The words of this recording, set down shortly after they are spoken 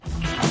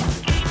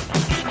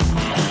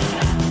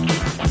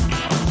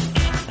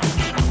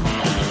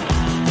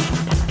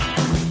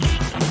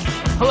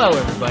Hello,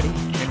 everybody,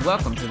 and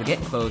welcome to the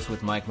Getting Close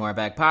with Mike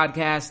Marbach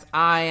podcast.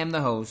 I am the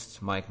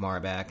host, Mike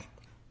Marbach.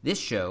 This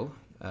show,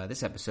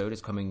 this episode, is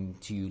coming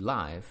to you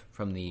live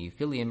from the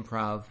Philly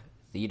Improv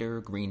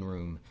Theater Green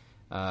Room.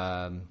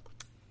 And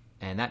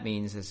that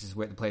means this is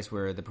the place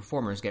where the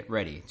performers get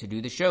ready to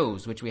do the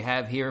shows, which we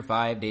have here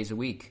 5 days a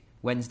week,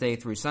 Wednesday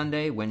through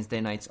Sunday.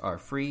 Wednesday nights are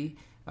free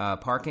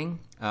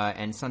parking,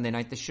 and Sunday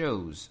night the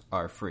shows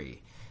are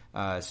free.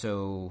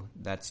 So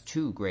that's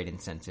two great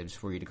incentives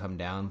for you to come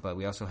down, but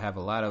we also have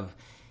a lot of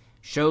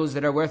shows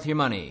that are worth your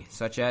money,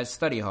 such as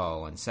Study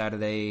Hall on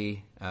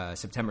Saturday,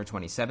 September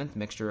 27th,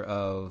 mixture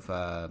of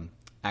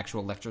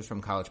actual lectures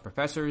from college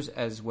professors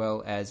as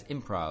well as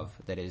improv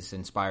that is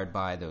inspired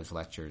by those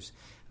lectures.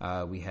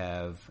 We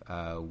have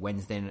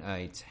Wednesday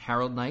night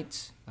Harold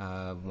Night.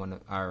 One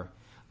of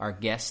our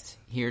guest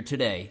here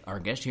today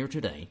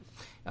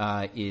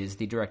is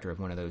the director of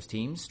one of those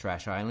teams,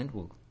 Trash Island.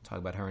 We'll talk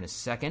about her in a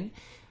second.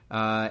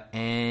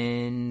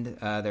 And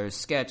there's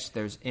sketch,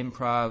 there's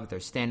improv,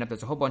 there's stand-up,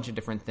 there's a whole bunch of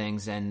different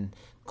things. And the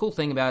cool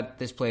thing about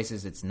this place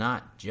is it's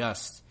not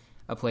just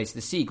a place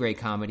to see great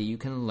comedy, you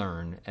can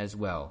learn as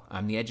well.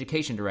 I'm the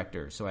education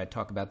director, so I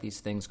talk about these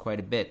things quite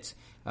a bit.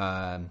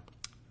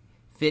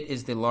 FIT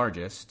is the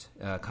largest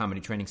comedy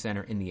training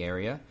center in the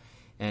area,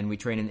 and we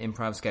train in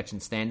improv, sketch,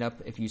 and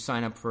stand-up. If you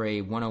sign up for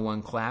a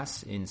 101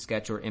 class in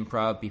sketch or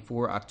improv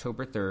before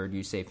October 3rd,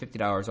 you save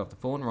 $50 off the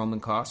full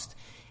enrollment cost.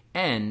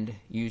 And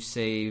you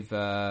save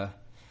a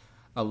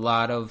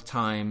lot of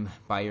time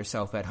by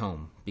yourself at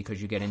home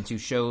because you get into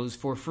shows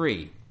for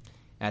free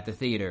at the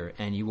theater,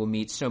 and you will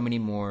meet so many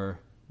more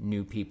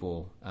new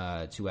people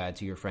to add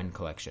to your friend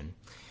collection.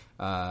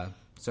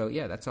 So,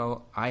 yeah, that's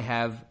all I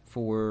have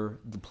for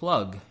the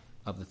plug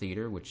of the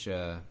theater, which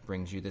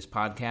brings you this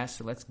podcast.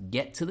 So let's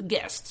get to the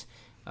guest.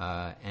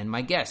 And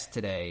my guest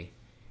today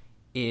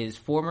is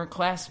former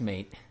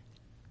classmate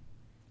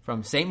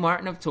from St.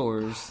 Martin of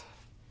Tours,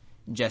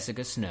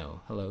 Jessica Snow.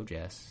 Hello,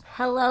 Jess.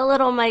 Hello,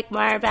 little Mike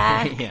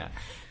Marbach. Yeah.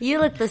 You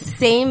look the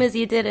same as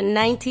you did in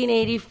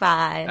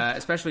 1985.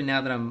 Especially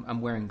now that I'm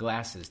wearing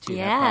glasses, too.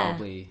 Yeah. That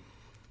probably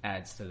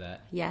adds to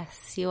that.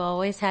 Yes, you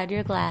always had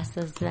your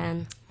glasses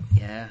then.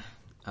 Yeah.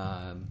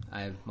 I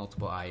have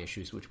multiple eye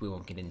issues, which we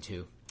won't get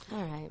into.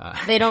 All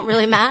right. They don't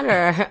really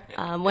matter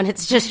when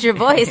it's just your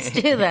voice,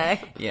 do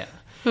they? Yeah.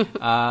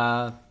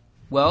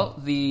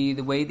 Well, the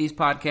way these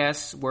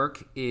podcasts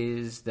work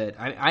is that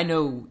I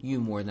know you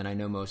more than I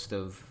know most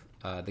of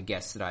the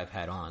guests that I've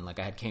had on. Like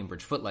I had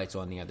Cambridge Footlights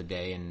on the other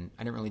day, and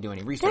I didn't really do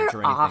any research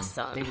or anything.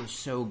 Awesome. They were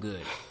so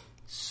good.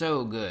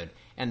 So good.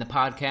 And the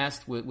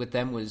podcast with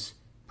them was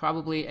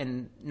probably,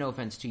 and no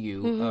offense to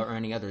you or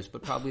any others,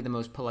 but probably the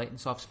most polite and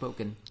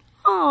soft-spoken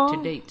to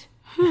date.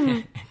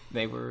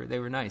 They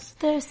were nice.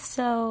 They're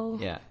so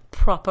yeah.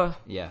 proper.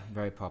 Yeah,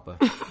 very proper.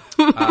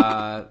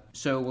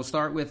 So we'll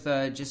start with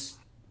just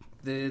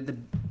the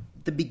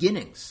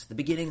beginnings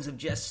of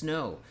Jess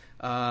Snow.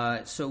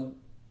 So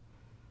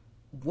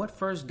what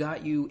first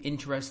got you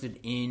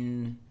interested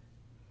in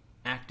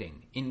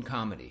acting, in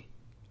comedy?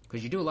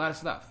 Because you do a lot of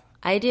stuff.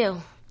 I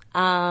do.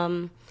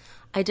 I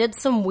did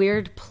some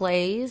weird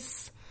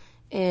plays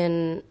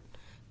in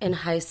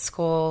high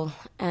school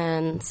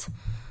and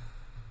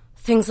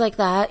things like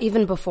that,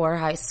 even before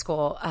high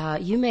school.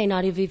 You may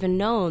not have even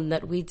known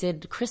that we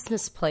did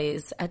Christmas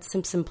plays at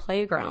Simpson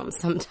Playground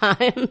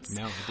sometimes.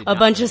 No, a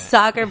bunch of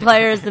soccer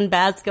players and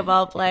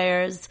basketball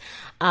players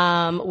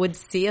would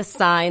see a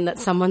sign that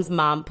someone's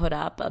mom put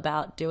up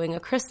about doing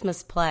a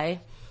Christmas play.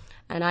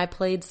 And I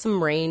played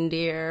some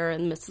reindeer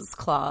and Mrs.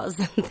 Claus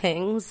and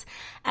things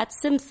at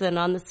Simpson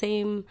on the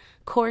same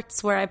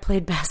courts where I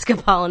played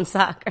basketball and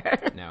soccer.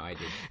 No, I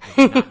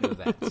did not know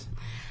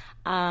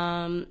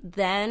that.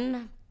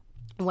 Then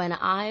when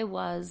I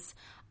was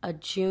a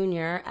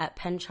junior at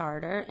Penn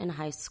Charter in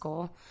high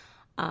school,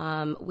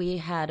 we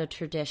had a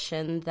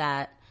tradition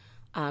that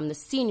the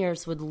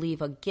seniors would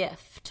leave a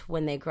gift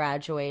when they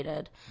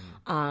graduated.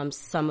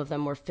 Some of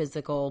them were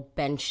physical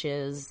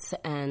benches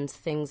and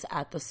things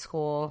at the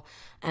school,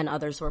 and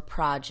others were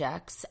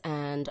projects.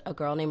 And a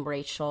girl named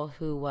Rachel,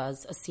 who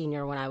was a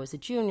senior when I was a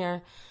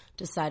junior,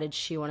 decided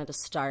she wanted to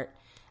start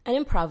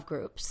an improv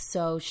group.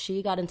 So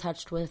she got in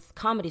touch with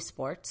Comedy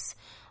Sports,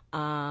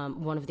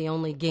 one of the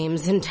only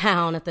games in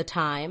town at the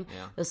time.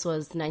 Yeah. This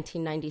was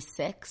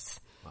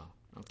 1996. Wow.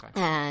 Okay.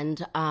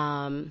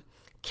 And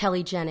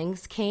Kelly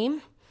Jennings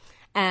came,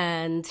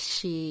 and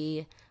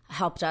she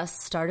helped us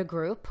start a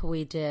group.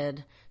 We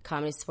did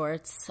Comedy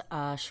Sports,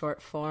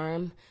 short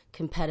form,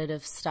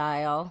 competitive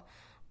style.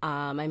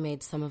 I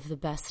made some of the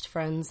best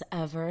friends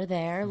ever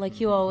there, like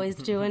you always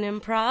do in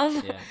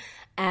improv. Yeah.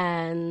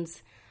 And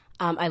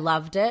I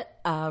loved it.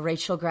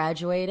 Rachel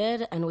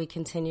graduated, and we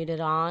continued it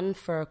on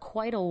for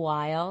quite a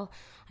while.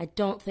 I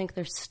don't think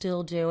they're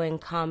still doing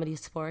Comedy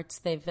Sports.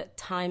 They've at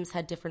times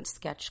had different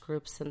sketch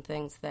groups and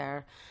things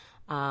there.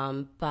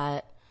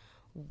 But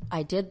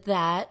I did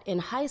that in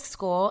high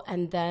school,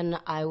 and then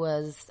I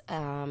was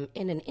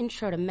in an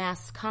intro to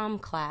mass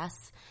comm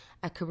class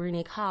at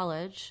Cabrini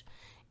College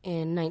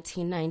in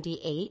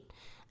 1998.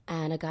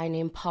 and a guy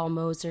named Paul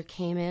Moser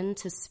came in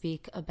to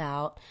speak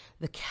about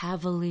the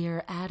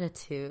Cavalier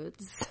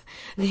Attitudes,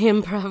 the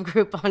improv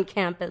group on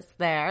campus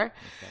there.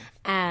 Okay.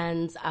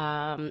 And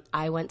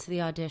I went to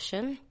the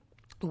audition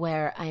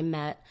where I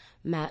met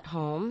Matt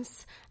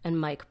Holmes and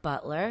Mike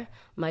Butler.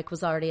 Mike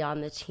was already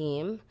on the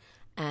team,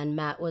 and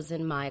Matt was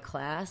in my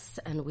class,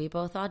 and we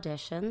both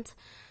auditioned.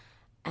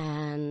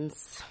 And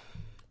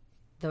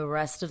the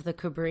rest of the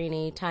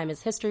Cabrini time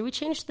is history. We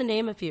changed the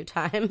name a few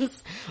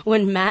times.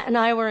 When Matt and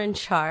I were in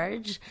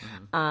charge,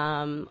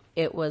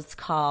 it was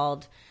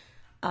called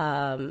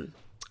On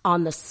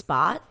the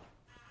Spot.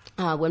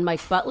 When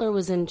Mike Butler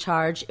was in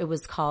charge, it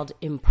was called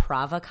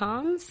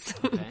Improvicons.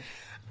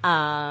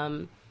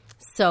 Okay.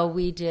 So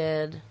we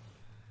did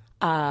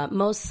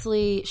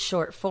mostly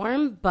short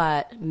form,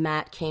 but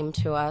Matt came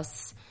to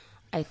us,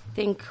 I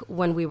think,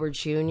 when we were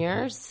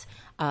juniors.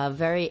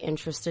 Very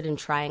interested in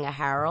trying a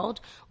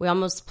Harold. We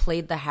almost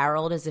played the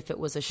Harold as if it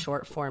was a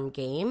short form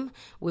game.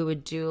 We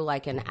would do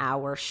like an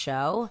hour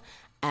show,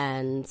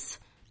 and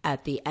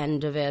at the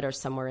end of it or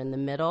somewhere in the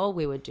middle,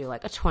 we would do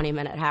like a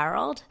 20-minute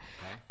Harold,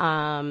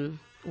 okay.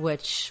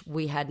 Which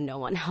we had no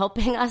one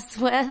helping us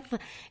with.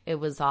 It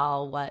was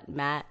all what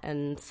Matt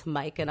and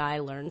Mike and I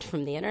learned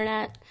from the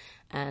internet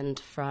and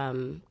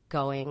from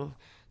going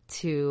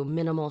to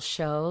minimal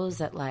shows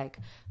at like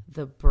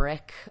the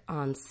Brick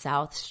on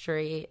South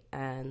Street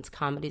and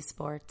Comedy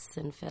Sports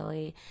in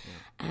Philly.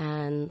 Yeah.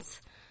 And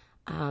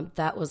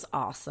that was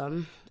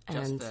awesome.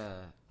 Just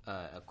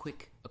a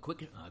quick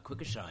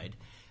aside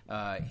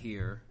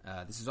here.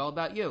 This is all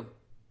about you,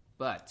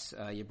 but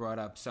you brought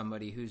up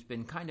somebody who's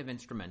been kind of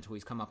instrumental.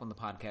 He's come up on the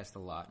podcast a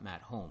lot,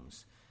 Matt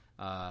Holmes.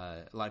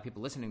 A lot of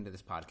people listening to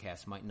this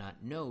podcast might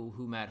not know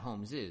who Matt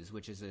Holmes is,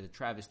 which is a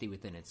travesty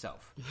within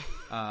itself.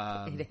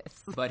 It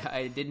is. But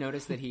I did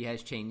notice that he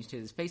has changed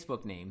his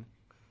Facebook name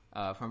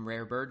from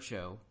Rare Bird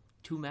Show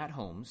to Matt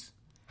Holmes.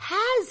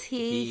 Has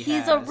he?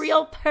 He's a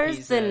real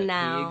person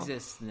now. He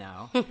exists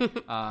now.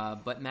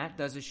 But Matt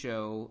does a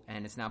show,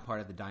 and it's now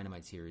part of the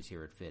Dynamite series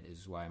here at FIT,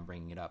 is why I'm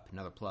bringing it up.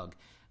 Another plug,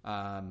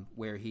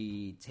 where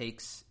he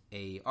takes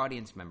a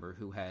audience member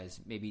who has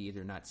maybe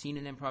either not seen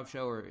an improv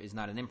show or is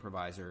not an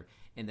improviser,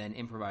 and then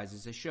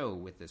improvises a show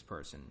with this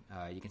person.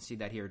 You can see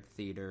that here at the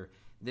theater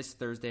this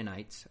Thursday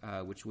night,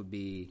 which would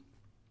be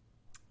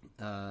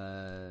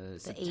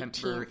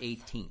September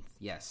 18th.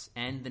 Yes,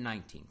 and the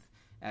 19th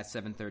at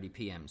 7:30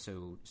 p.m.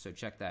 So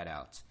check that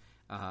out.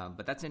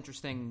 But that's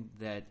interesting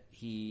that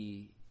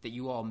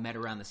you all met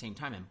around the same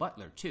time, and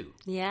Butler too.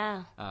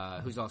 Yeah.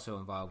 Who's also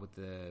involved with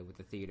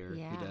the theater.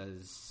 Yeah. He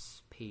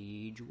does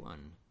Page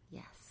One.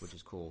 Yes. Which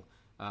is cool.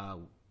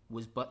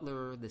 Was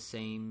Butler the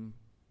same?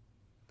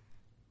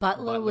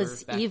 Butler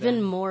was even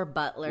then? More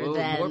Butler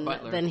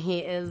than he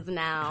is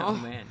now. Oh,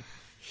 man.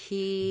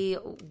 He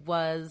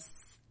was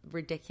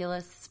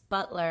ridiculous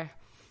Butler.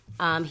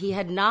 He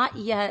had not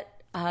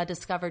yet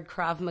discovered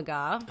Krav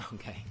Maga.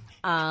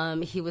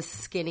 Okay. He was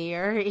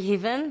skinnier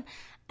even,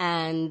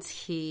 and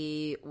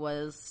he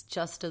was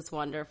just as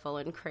wonderful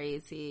and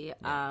crazy.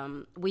 Yeah.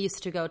 We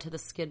used to go to the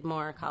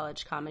Skidmore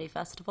College Comedy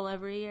Festival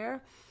every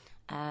year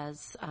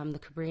as the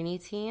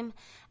Cabrini team,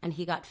 and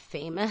he got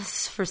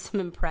famous for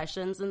some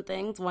impressions and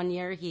things. One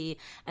year he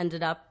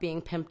ended up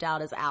being pimped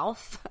out as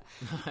Alf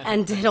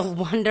and did a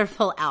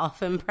wonderful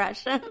Alf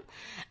impression.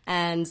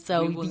 And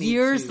so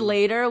years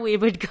later we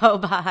would go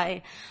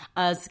by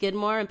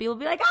Skidmore and people would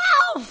be like,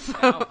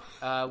 Alf!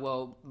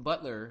 Well,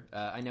 Butler,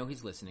 I know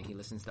he's listening. He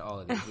listens to all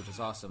of these, which is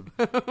awesome.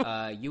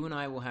 You and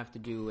I will have to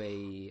do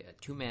a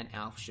two-man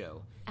Alf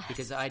show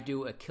because I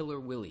do a Killer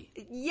Willy.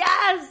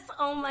 Yes!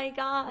 Oh my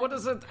God. What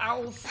is it,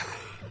 Alf?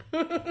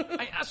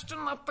 I asked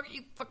him not to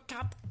eat the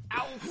cat,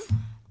 Alf.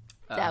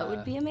 That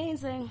would be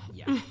amazing.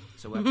 Yeah.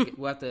 So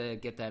we'll have to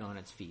get that on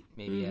its feet,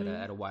 maybe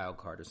at a wild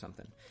card or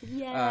something.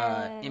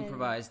 Yeah.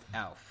 Improvised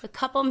Alf. A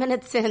couple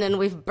minutes in and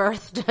we've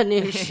birthed a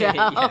new show.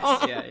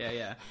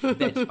 Yes, yeah.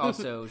 That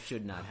also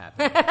should not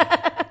happen,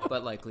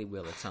 but likely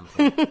will at some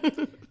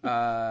point.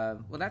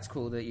 Well, that's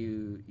cool that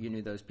you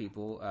knew those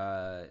people.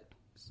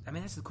 I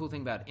mean, that's the cool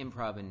thing about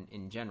improv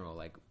in general.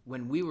 Like,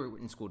 when we were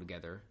in school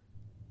together,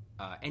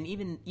 and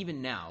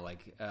even now,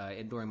 like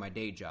during my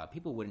day job,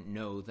 people wouldn't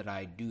know that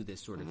I do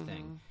this sort of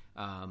thing.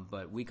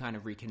 But we kind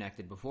of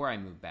reconnected before I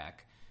moved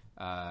back.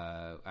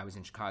 I was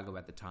in Chicago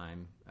at the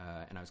time,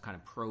 and I was kind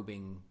of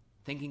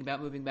thinking about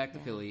moving back to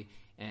Philly,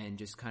 and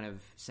just kind of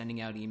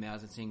sending out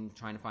emails and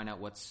trying to find out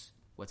what's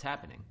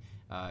happening.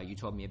 You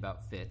told me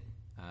about FIT,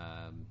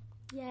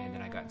 and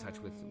then I got in touch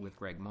with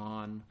Greg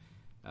Mon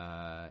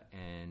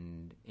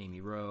and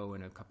Amy Rowe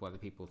and a couple other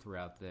people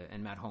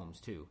and Matt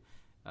Holmes too.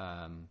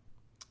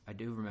 I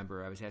do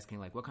remember I was asking,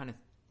 like, what kind of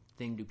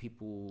thing do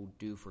people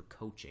do for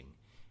coaching?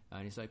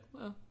 And he's like,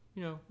 well,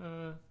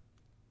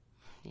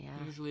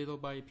 usually they'll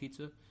buy you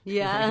pizza.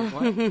 Yeah.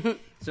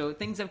 So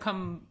things have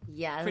come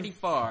pretty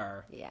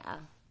far. Yeah.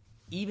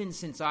 Even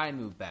since I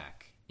moved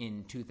back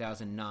in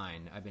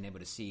 2009, I've been able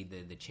to see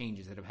the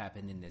changes that have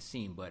happened in this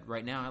scene. But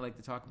right now, I like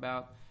to talk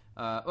about,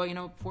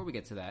 before we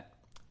get to that,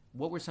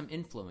 what were some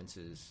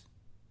influences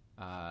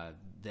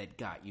that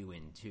got you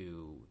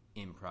into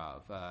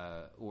improv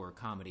or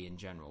comedy in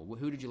general?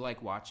 Who did you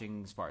like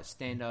watching as far as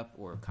stand-up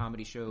or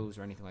comedy shows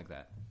or anything like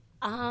that?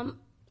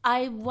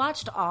 I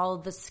watched all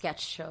the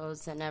sketch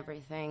shows and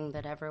everything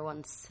that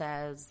everyone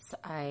says.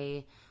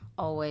 I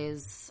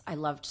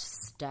loved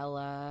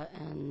Stella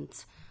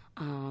and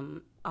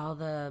all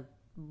the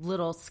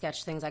little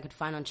sketch things I could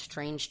find on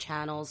strange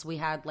channels. We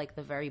had like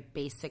the very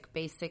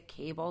basic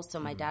cable, so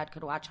my dad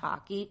could watch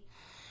hockey.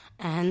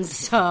 And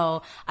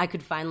so I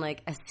could find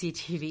like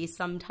SCTV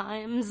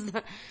sometimes.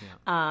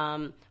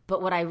 Yeah.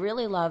 But what I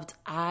really loved,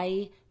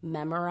 I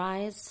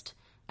memorized.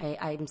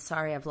 I'm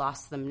sorry I've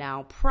lost them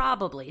now.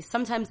 Probably.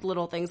 Sometimes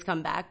little things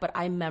come back, but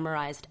I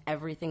memorized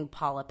everything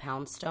Paula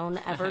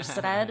Poundstone ever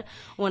said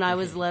when I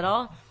was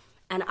little.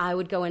 And I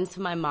would go into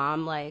my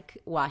mom, like,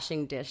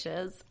 washing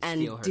dishes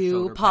and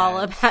do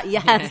Paula.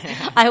 Yes.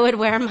 I would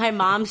wear my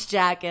mom's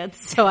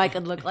jackets so I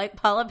could look like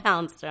Paula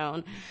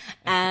Poundstone.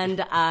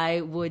 And I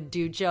would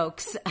do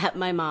jokes at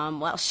my mom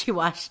while she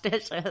washed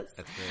dishes. That's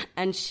great.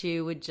 And she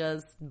would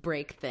just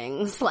break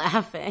things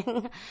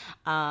laughing.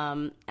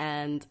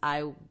 And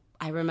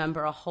I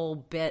remember a whole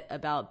bit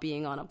about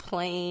being on a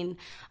plane,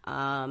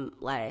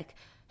 like,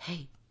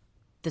 hey,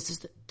 this is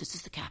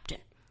the captain.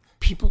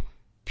 People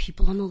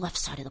on the left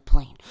side of the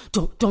plane.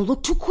 Don't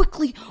look too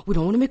quickly. We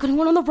don't want to make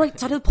anyone on the right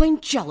side of the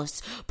plane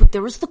jealous. But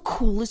there is the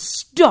coolest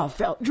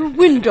stuff out your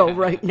window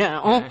right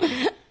now.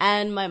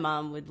 And my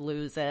mom would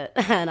lose it.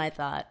 And I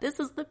thought, this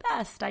is the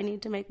best. I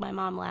need to make my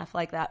mom laugh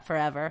like that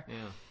forever. Yeah.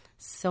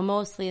 So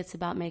mostly it's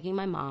about making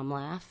my mom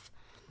laugh.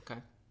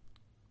 Okay.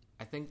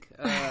 I think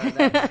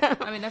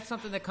that's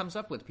something that comes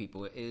up with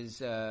people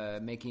is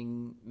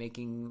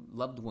making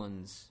loved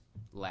ones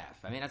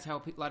laugh. I mean, that's how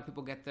a lot of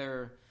people get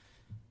their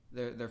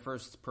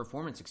first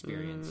performance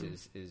experience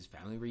is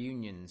family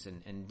reunions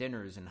and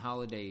dinners and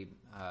holiday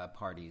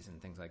parties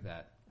and things like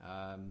that.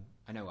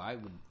 I know I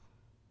would.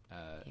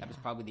 That was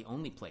probably the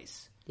only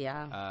place.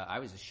 Yeah. I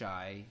was a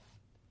shy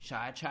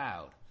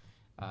child,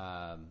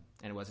 and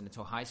it wasn't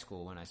until high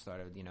school when I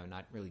started,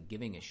 not really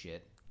giving a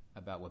shit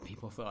about what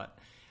people thought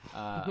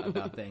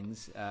about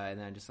things, and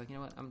then I'm just like, you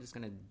know what, I'm just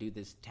gonna do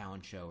this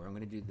talent show, or I'm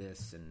gonna do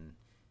this, and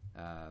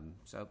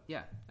so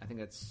yeah, I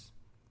think that's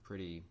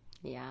pretty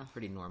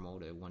normal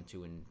to want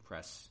to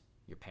impress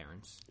your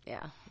parents.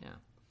 Yeah.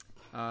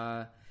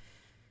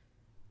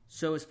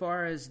 So as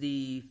far as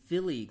the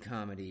Philly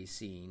comedy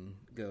scene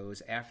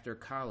goes, after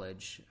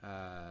college,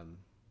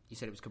 you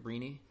said it was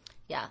Cabrini?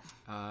 Yeah.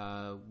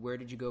 Where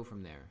did you go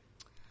from there?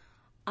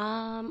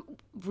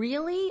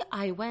 Really,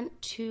 I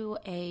went to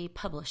a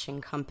publishing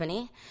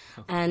company,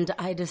 and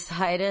I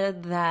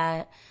decided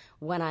that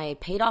when I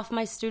paid off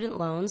my student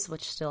loans,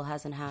 which still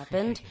hasn't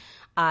happened,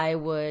 I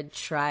would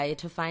try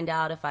to find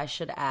out if I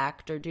should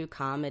act or do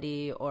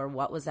comedy or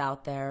what was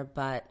out there.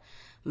 But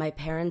my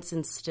parents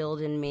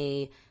instilled in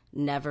me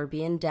never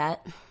be in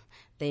debt.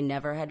 They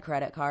never had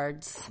credit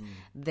cards.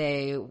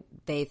 They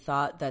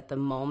thought that the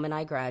moment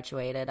I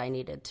graduated, I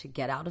needed to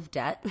get out of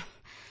debt.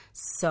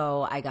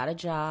 So I got a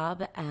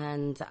job,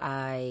 and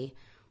I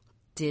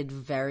did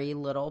very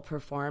little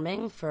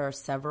performing for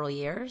several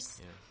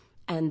years. Yeah.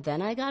 And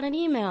then I got an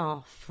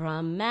email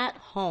from Matt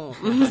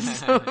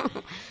Holmes,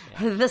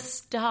 the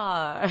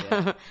star.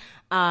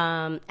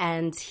 Yeah.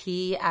 And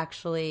he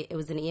actually, it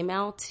was an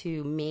email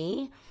to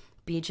me,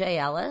 BJ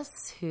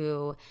Ellis,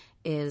 who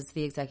is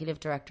the executive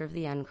director of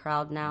the N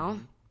Crowd now,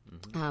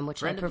 which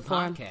friend I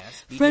performed.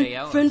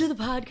 Friend of the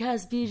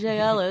podcast, BJ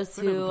Ellis,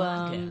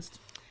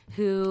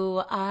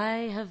 who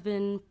I have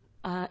been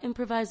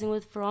improvising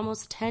with for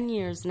almost 10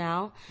 years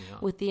now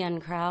with the N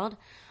Crowd.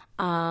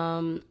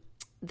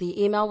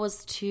 The email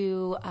was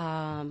to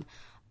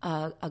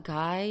a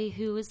guy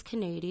who is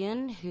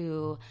Canadian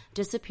who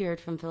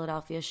disappeared from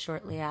Philadelphia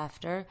shortly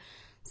after,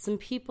 some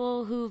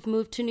people who've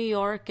moved to New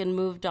York and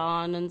moved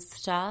on and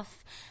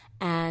stuff,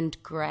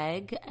 and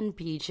Greg and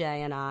BJ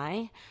and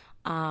I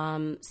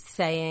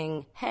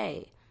saying,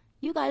 hey,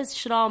 you guys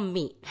should all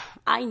meet.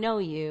 I know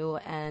you,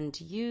 and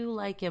you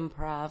like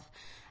improv,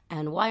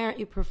 and why aren't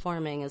you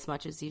performing as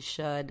much as you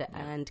should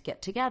and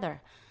get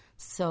together?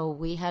 So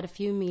we had a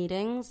few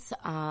meetings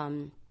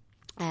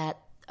at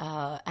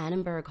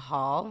Annenberg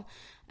Hall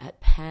at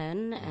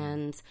Penn,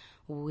 and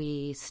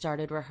we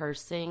started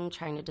rehearsing,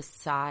 trying to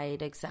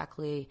decide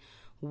exactly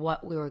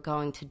what we were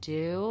going to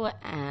do,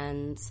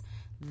 and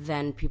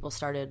then people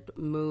started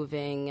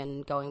moving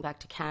and going back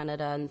to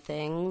Canada and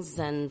things,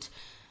 and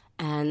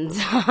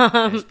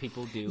as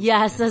people do.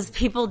 Yes, as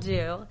people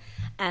do.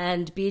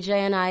 And BJ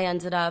and I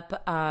ended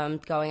up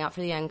going out for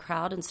the N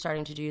Crowd and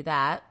starting to do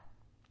that.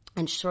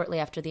 And shortly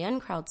after the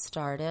N Crowd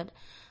started,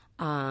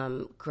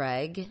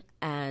 Greg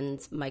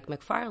and Mike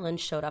McFarland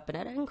showed up in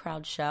an N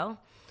Crowd show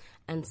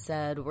and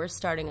said, we're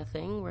starting a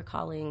thing we're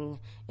calling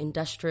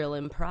Industrial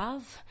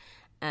Improv,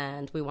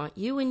 and we want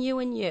you and you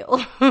and you.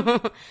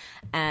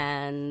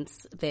 And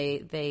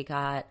they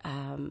got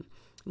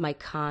Mike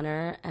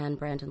Connor and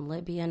Brandon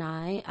Libby and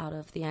I out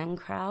of the N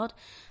Crowd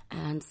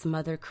and some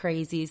other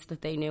crazies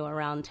that they knew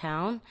around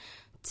town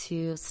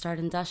to start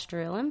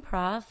Industrial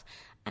Improv.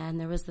 And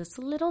there was this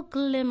little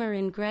glimmer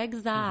in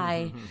Greg's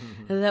eye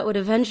that would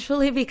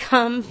eventually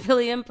become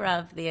Philly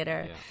Improv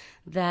Theater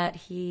that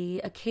he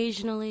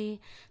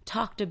occasionally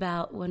talked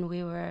about when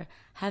we were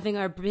having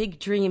our big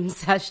dream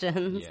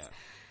sessions.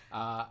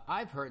 Yeah.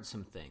 I've heard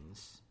some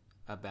things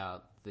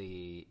about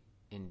the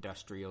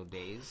industrial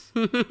days.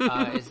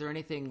 Is there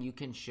anything you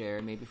can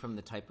share, maybe from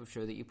the type of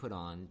show that you put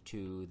on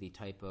to the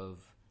type of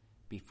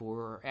before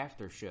or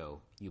after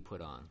show you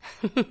put on?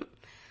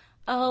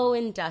 Oh,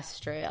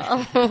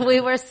 industrial.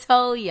 We were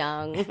so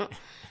young.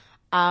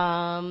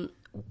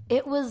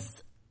 It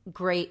was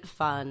great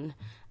fun,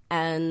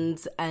 and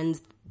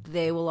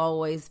they will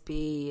always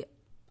be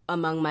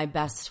among my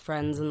best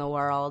friends in the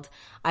world.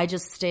 I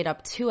just stayed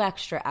up 2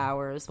 extra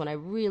hours when I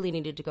really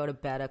needed to go to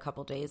bed a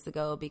couple days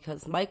ago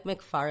because Mike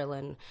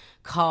McFarlane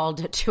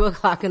called at 2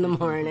 o'clock in the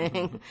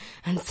morning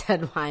and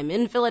said, I'm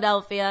in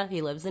Philadelphia.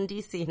 He lives in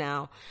D.C.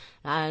 now,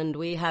 and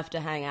we have to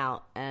hang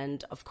out.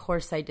 And of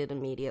course I did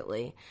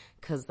immediately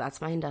because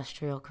that's my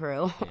industrial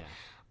crew.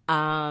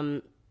 Yeah.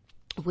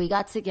 We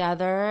got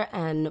together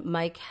and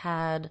Mike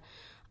had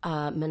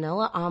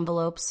manila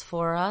envelopes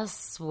for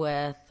us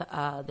with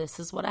this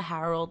is what a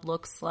Harold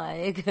looks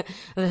like.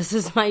 This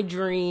is my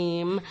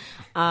dream.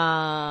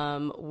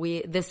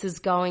 We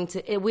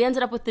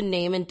ended up with the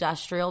name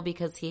Industrial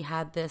because he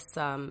had this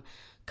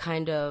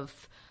kind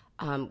of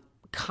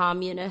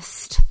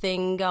communist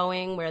thing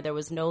going where there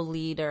was no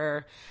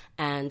leader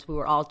and we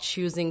were all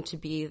choosing to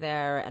be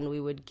there and we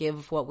would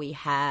give what we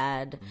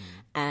had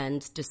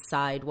and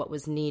decide what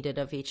was needed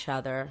of each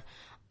other.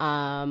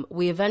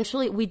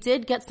 We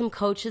did get some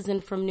coaches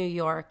in from New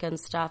York and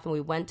stuff, and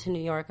we went to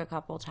New York a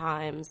couple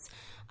times.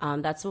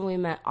 That's when we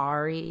met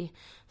Ari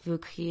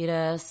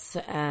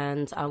Voukidis,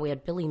 and we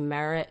had Billy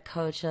Merritt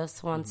coach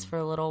us once for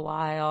a little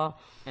while.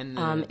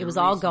 And it was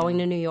all going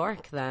to New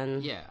York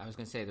then. Yeah, I was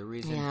going to say the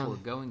reason for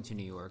going to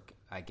New York,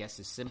 I guess,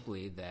 is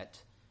simply that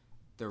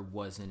there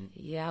wasn't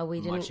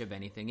much of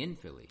anything in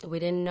Philly. We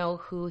didn't know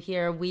who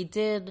here. We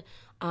did.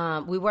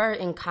 We were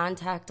in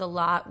contact a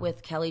lot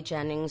with Kelly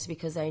Jennings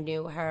because I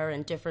knew her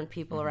and different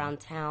people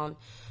around town.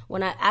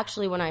 When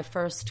I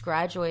first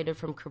graduated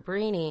from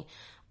Cabrini,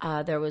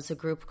 there was a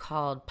group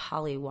called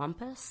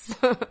Polywampus.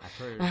 I've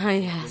heard.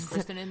 Yes. Was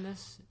Kristen in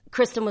this?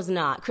 Kristen was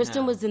not.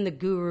 Kristen was in the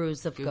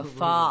Gurus of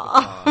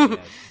Guffaw. Yes.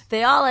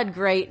 They all had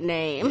great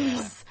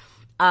names.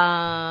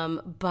 Yeah.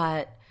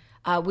 But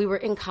we were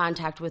in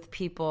contact with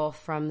people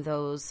from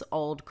those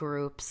old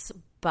groups,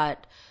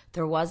 but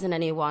there wasn't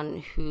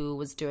anyone who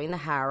was doing the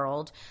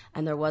Harold,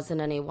 and there wasn't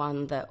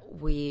anyone that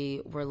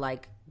we were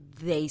like,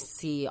 they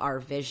see our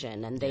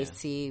vision and they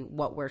see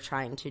what we're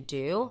trying to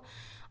do.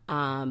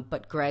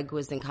 But Greg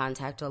was in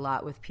contact a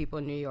lot with people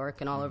in New York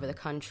and all over the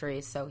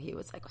country, so he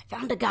was like, I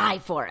found a guy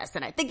for us,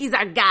 and I think he's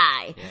our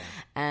guy. Yeah.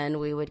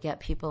 And we would get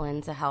people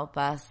in to help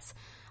us.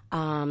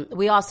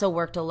 We also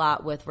worked a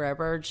lot with Rare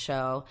Bird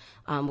Show.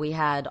 We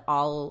had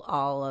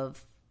all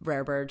of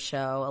Rare Bird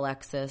Show,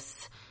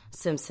 Alexis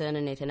Simpson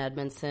and Nathan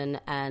Edmondson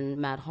and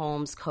Matt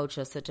Holmes coach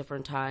us at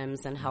different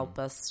times and help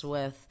us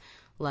with,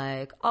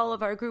 like, all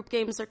of our group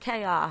games are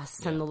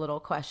chaos and the little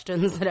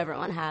questions that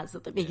everyone has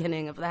at the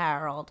beginning of the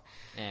Harold.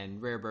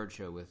 And Rare Bird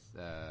Show with,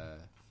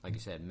 like you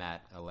said,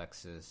 Matt,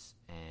 Alexis,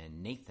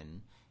 and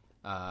Nathan.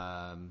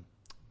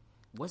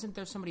 Wasn't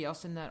there somebody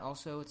else in that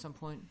also at some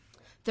point?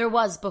 There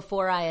was,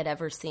 before I had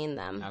ever seen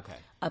them. Okay.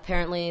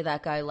 Apparently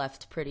that guy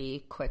left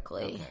pretty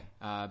quickly.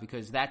 Okay.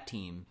 Because that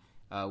team,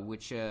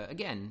 which,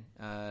 again,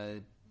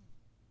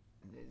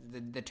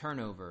 the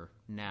turnover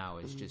now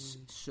is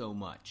just so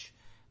much.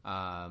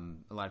 A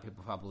lot of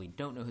people probably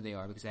don't know who they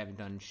are because they haven't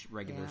done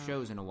regular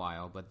shows in a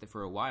while, but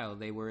for a while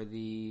they were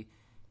the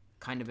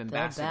kind of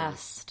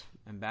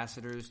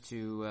ambassadors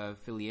to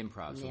Philly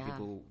Improv. So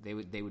people, they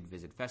would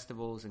visit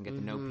festivals and get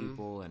to know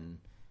people, and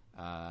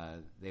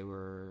they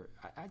were,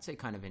 I'd say,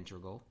 kind of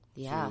integral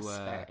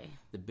to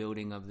the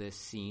building of this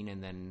scene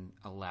and then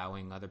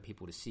allowing other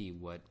people to see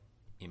what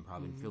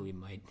improv in Philly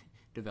might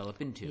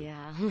develop into.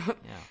 Yeah.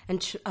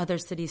 And other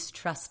cities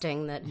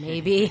trusting that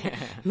maybe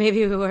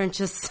we weren't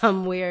just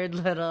some weird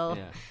little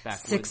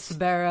sixth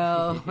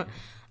borough.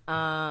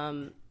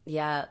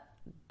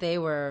 They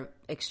were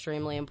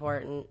extremely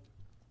important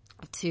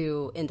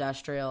to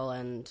industrial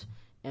and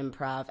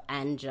improv,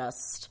 and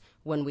just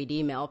when we'd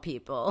email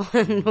people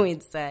and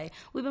we'd say,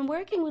 we've been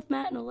working with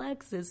Matt and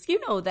Alexis. You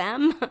know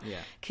them. Yeah.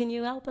 Can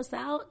you help us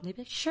out? And they'd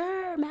be like,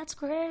 sure, Matt's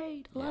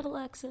great. I love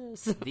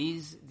Alexis.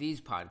 These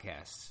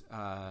podcasts,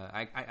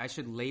 I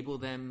should label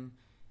them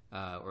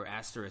or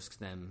asterisk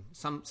them,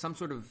 some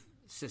sort of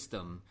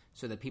system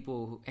so that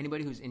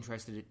anybody who's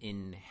interested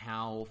in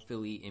how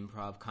Philly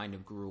Improv kind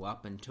of grew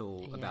up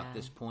until about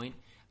this point,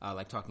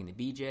 like talking to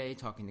BJ,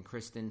 talking to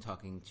Kristen,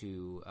 talking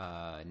to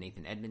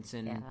Nathan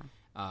Edmondson. Yeah.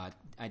 I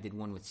did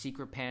one with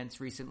Secret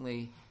Pants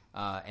recently,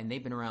 and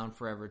they've been around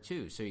forever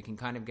too. So you can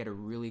kind of get a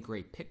really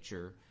great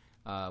picture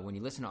when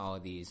you listen to all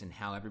of these and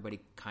how everybody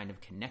kind of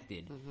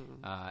connected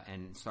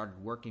and started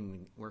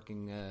working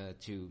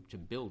to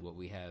build what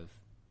we have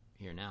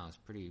here now. It's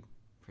pretty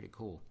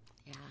cool.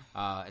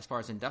 Yeah. As far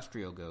as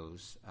industrial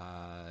goes,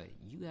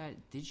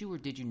 did you or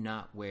did you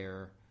not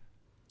wear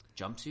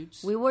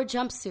jumpsuits? We wore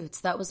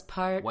jumpsuits. That was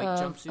part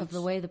of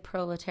the way the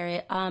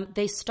proletariat.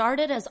 They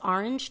started as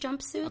orange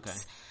jumpsuits. Okay.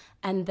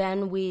 And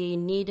then we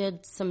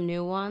needed some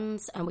new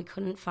ones, and we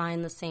couldn't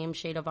find the same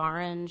shade of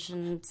orange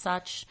and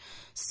such.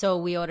 So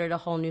we ordered a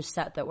whole new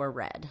set that were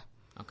red.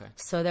 Okay.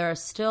 So there are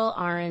still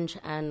orange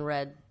and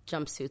red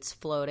jumpsuits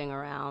floating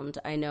around.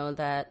 I know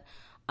that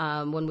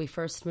when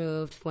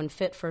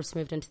Fit first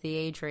moved into the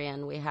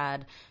Adrian, we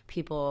had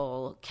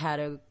people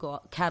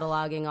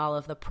cataloging all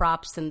of the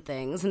props and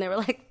things. And they were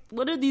like,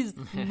 what are these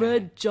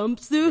red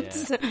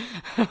jumpsuits?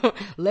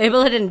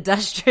 Label it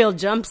industrial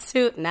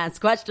jumpsuit and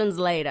ask questions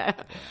later.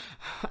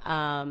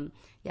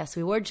 Yes,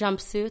 we wore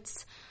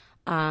jumpsuits.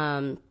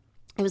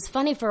 It was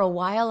funny, for a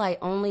while I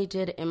only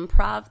did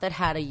improv that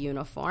had a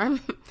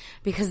uniform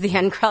because the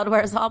end crowd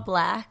wears all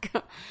black.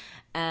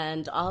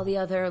 And all the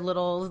other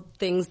little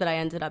things that I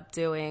ended up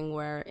doing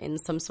were in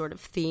some sort of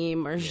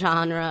theme or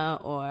genre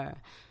or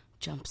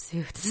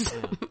jumpsuits.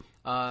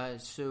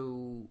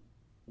 So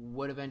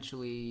what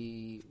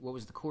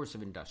was the course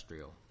of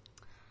industrial?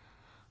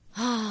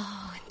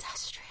 Oh,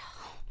 industrial.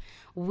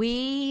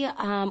 We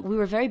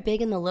were very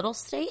big in the little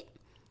state,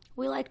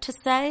 we like to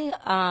say.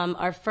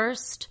 Our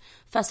first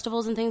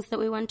festivals and things that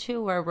we went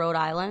to were Rhode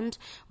Island.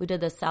 We did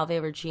the Salve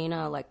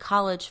Regina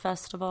college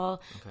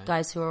festival. Okay.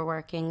 Guys who were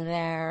working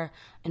there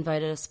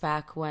invited us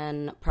back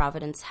when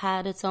Providence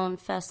had its own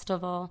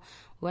festival.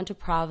 We went to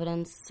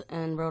Providence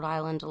and Rhode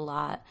Island a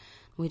lot.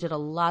 We did a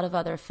lot of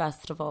other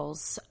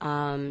festivals.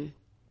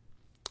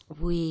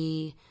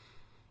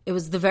 It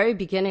was the very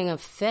beginning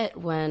of Fit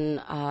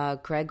when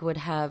Greg would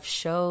have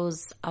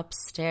shows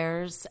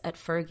upstairs at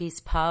Fergie's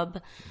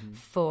Pub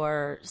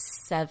for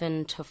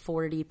 7 to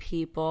 40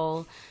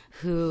 people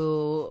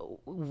who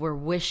were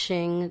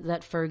wishing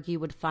that Fergie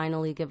would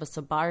finally give us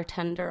a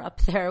bartender up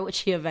there,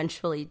 which he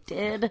eventually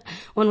did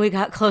when we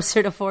got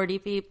closer to 40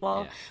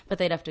 people. Yeah. But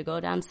they'd have to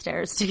go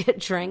downstairs to get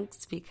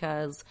drinks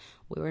because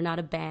we were not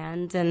a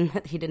band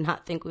and he did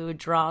not think we would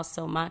draw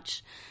so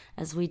much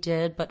as we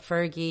did. But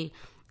Fergie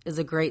is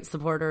a great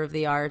supporter of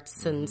the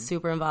arts and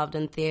super involved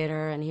in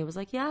theater. And he was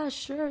like, yeah,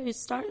 sure, you're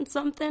starting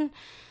something.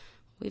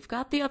 We've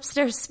got the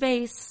upstairs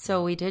space.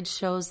 So we did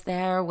shows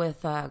there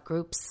with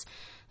groups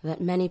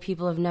that many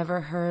people have never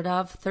heard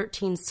of.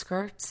 13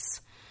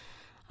 Skirts.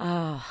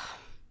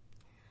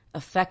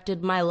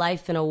 Affected my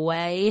life in a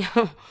way.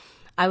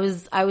 I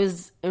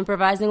was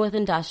improvising with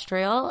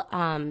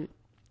Industrial,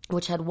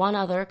 which had one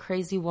other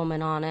crazy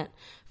woman on it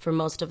for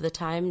most of the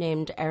time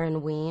named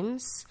Erin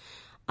Weems.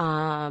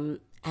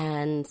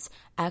 And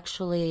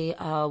actually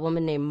a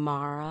woman named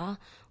Mara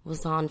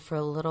was on for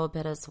a little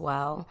bit as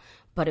well.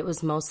 But it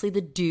was mostly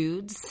the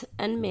dudes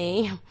and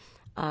me,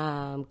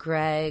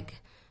 Greg,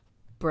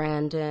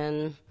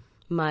 Brandon,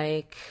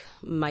 Mike,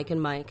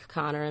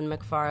 Connor, and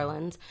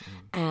McFarland.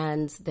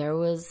 And there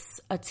was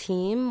a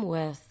team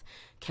with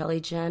Kelly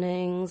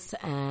Jennings,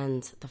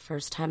 and the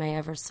first time I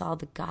ever saw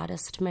the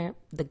goddess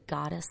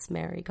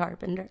Mary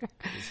Carpenter.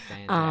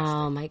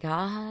 Oh my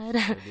God!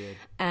 So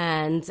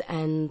and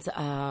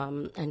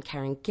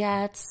Karen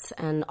Getz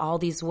and all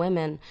these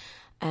women,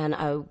 and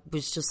I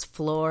was just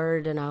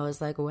floored. And I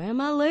was like, "Where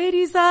my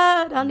ladies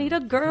at? I need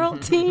a girl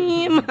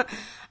team."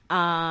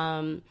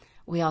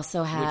 We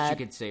also had, which you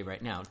could say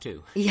right now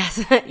too.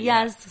 Yes,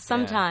 yes,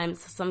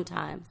 sometimes.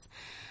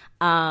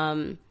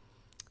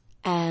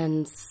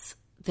 And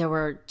there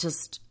were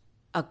just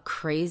a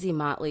crazy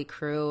motley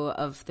crew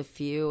of the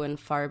few and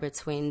far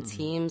between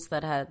teams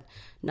that had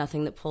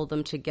nothing that pulled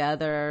them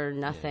together,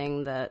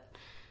 nothing that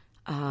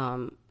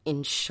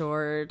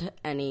ensured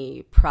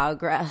any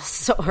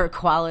progress or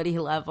quality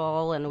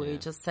level. And we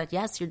just said,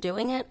 yes, you're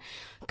doing it.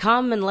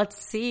 Come and let's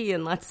see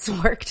and let's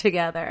work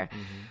together.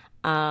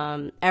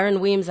 Erin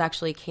Weems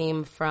actually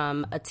came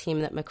from a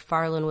team that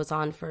McFarlane was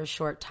on for a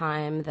short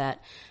time,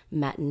 that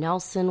Matt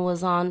Nelson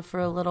was on for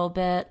a little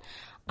bit.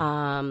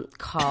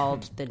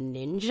 Called the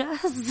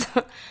Ninjas,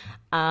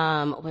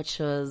 which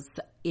was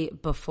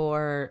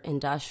before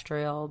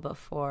Industrial,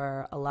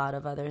 before a lot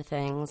of other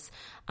things.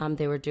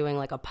 They were doing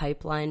a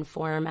pipeline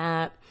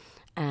format,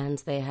 and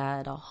they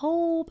had a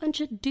whole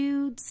bunch of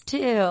dudes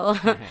too.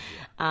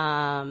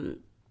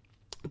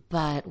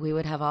 But we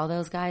would have all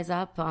those guys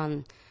up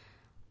on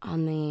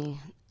the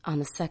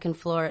second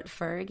floor at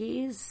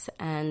Fergie's,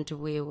 and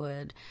we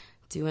would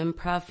do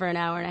improv for an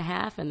hour and a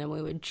half, and then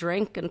we would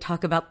drink and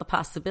talk about the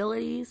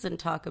possibilities and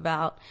talk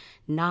about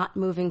not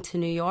moving to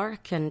New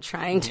York and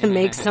trying to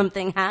make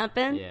something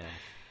happen. Yeah.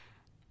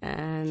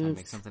 And trying to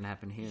make something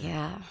happen here.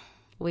 Yeah.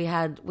 We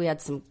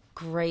had some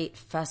great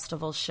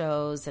festival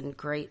shows and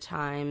great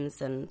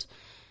times, and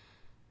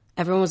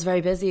everyone was very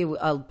busy.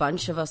 A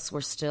bunch of us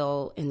were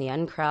still in the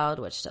N Crowd,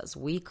 which does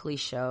weekly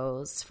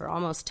shows for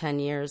almost 10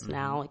 years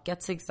now. It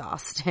gets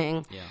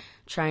exhausting. Yeah.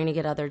 Trying to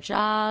get other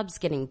jobs,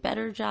 getting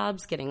better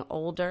jobs, getting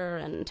older,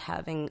 and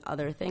having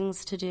other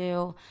things to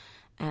do.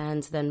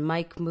 And then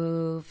Mike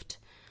moved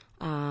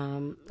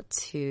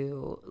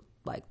to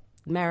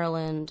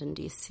Maryland and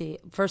DC,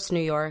 first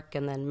New York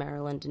and then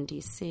Maryland and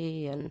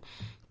DC. And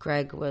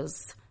Greg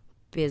was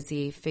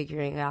busy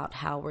figuring out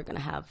how we're going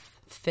to have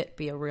FIT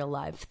be a real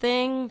live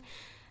thing.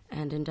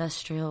 And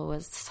Industrial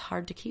was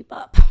hard to keep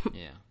up.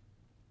 Yeah.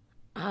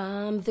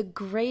 The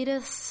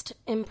greatest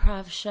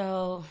improv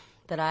show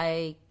that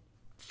I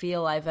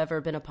feel I've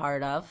ever been a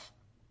part of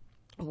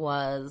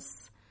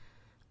was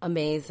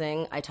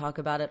amazing. I talk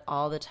about it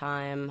all the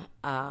time.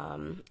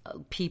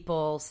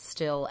 People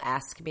still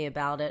ask me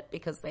about it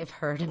because they've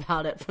heard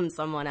about it from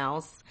someone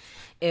else.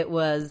 It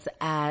was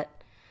a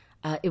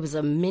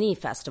mini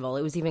festival.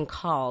 It was even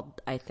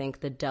called, I think,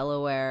 the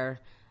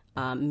Delaware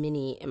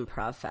Mini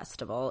Improv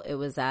Festival. It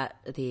was at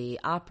the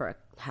Opera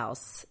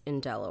House in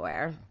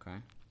Delaware. Okay.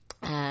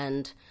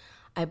 And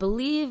I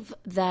believe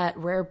that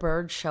Rare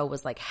Bird Show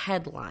was like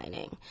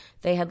headlining.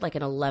 They had like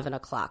an 11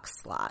 o'clock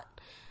slot.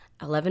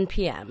 11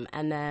 p.m.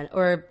 and then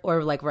or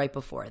like right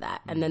before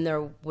that. And then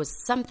there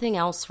was something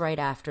else right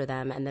after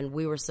them, and then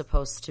we were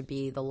supposed to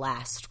be the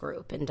last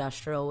group.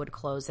 Industrial would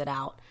close it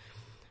out.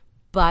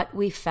 But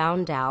we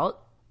found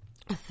out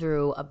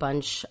through a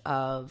bunch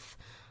of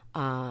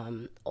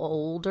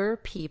older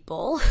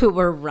people who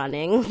were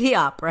running the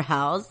Opera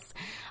House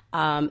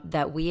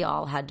that we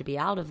all had to be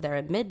out of there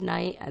at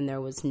midnight, and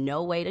there was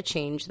no way to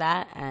change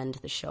that, and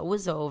the show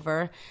was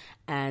over,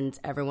 and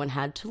everyone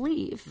had to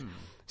leave.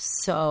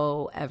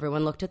 So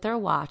everyone looked at their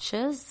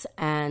watches,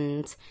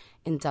 and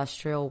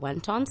Industrial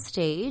went on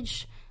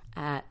stage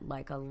at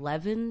like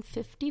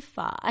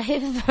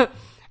 11:55,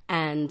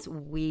 and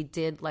we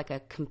did like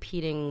a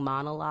competing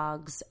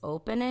monologues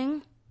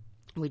opening.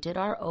 We did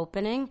our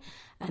opening,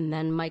 and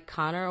then Mike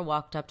Connor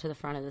walked up to the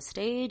front of the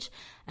stage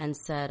and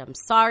said, "I'm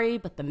sorry,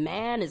 but the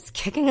man is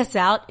kicking us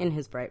out," in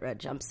his bright red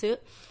jumpsuit.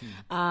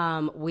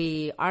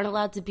 We aren't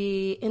allowed to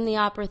be in the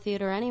Opera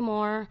Theater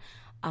anymore.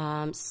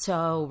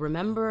 So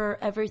remember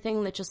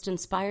everything that just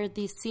inspired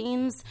these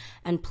scenes,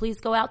 and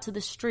please go out to the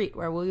street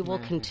where we will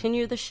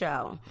continue the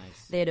show.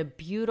 Nice. They had a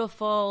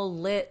beautiful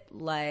lit,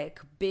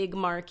 like big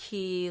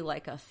marquee,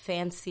 like a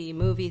fancy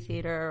movie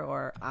theater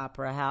or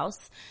opera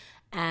house.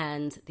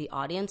 And the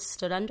audience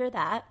stood under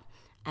that,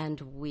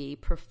 and we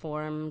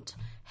performed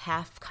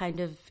half kind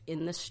of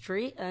in the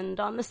street and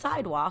on the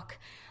sidewalk,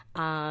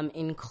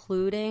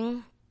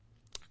 including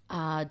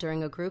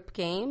during a group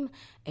game,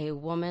 a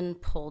woman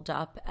pulled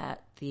up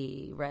at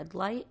the red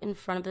light in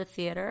front of the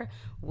theater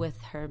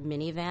with her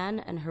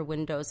minivan and her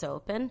windows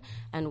open,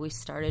 and we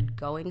started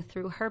going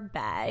through her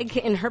bag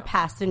in her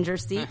passenger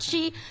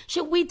seat.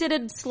 We did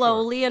it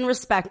slowly and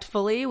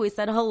respectfully. We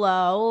said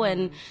hello,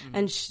 and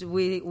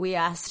we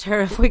asked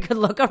her if we could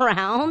look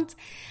around,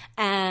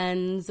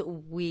 and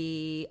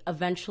we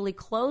eventually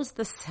closed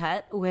the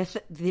set with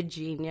the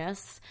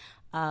genius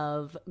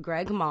of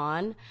Greg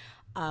Mon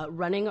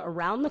running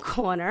around the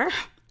corner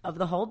of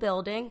the whole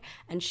building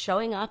and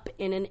showing up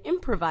in an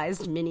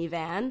improvised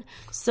minivan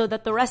so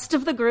that the rest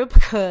of the group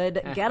could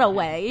get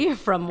away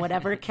from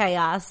whatever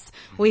chaos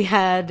we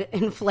had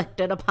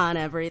inflicted upon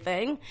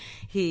everything.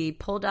 He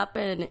pulled up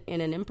in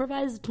an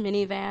improvised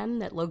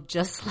minivan that looked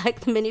just like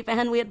the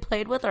minivan we had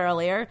played with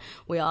earlier.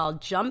 We all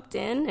jumped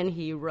in, and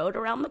he rode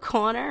around the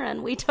corner,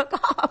 and we took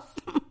off.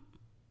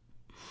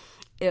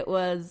 It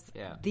was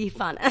the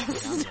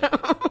funnest.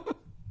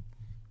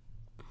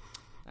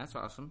 That's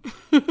awesome.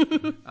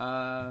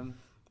 All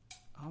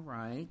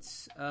right.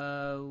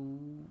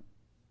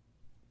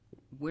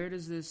 Where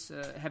does this?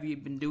 Have you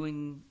been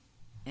doing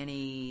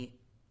any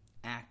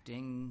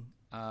acting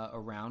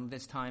around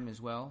this time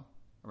as well?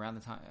 Around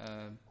the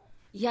time?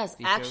 Yes,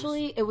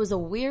 actually, shows? It was a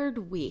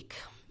weird week.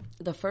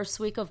 The first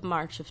week of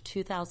March of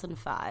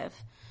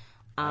 2005.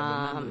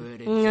 I remember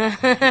it.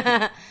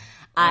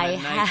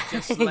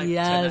 Just like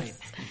yes,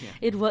 tonight.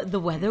 It was, the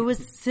weather was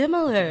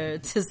similar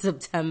to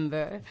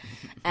September,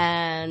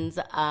 and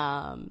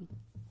I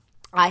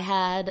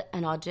had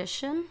an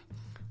audition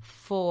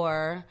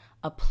for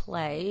a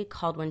play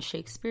called When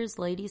Shakespeare's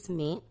Ladies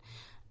Meet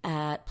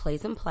at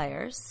Plays and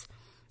Players,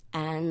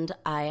 and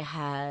I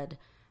had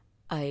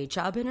a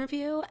job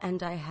interview,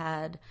 and I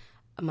had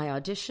my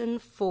audition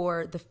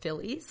for the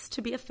Phillies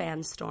to be a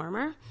fan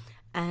stormer,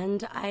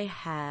 and I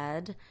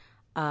had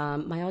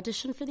my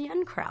audition for the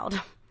N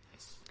Crowd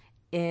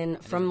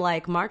from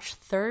like March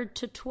 3rd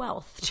to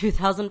 12th,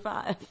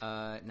 2005.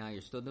 Now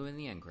you're still doing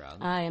the N Crowd.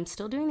 I am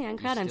still doing the N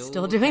Crowd. I'm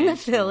still doing the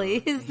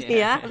Phillies.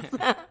 Yeah.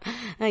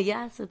 Yes.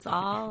 Yes, it's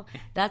all,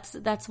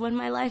 that's when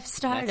my life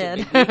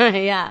started.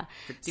 Yeah.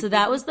 So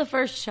that was the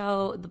first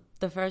show,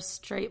 the first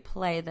straight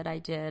play that I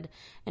did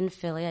in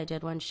Philly. I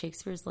did When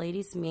Shakespeare's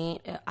Ladies Meet.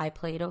 I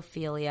played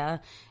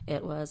Ophelia.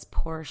 It was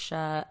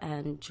Portia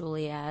and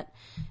Juliet.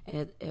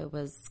 It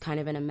was kind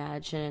of an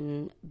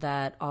imagine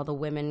that all the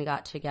women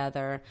got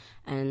together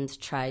and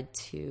tried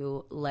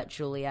to let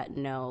Juliet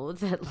know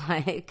that,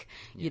 like,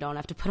 you don't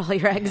have to put all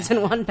your eggs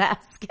in one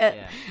basket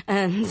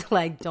and,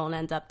 like, don't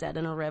end up dead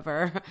in a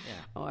river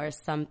or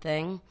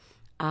something.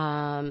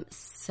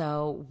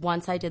 So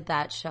once I did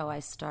that show, I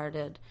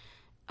started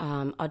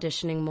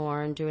auditioning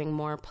more and doing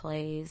more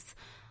plays.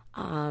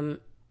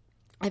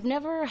 I've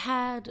never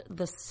had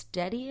the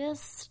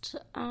steadiest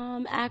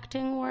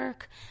acting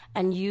work,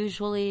 and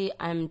usually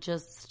I'm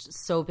just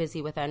so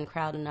busy with N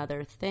Crowd and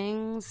other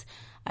things.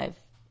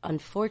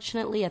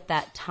 Unfortunately, at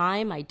that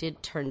time, I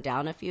did turn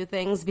down a few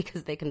things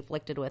because they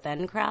conflicted with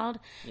N Crowd,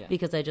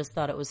 because I just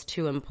thought it was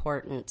too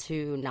important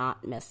to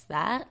not miss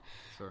that.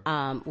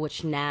 Sure.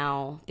 Which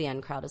now the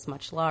N Crowd is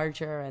much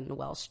larger and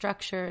well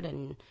structured,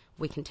 and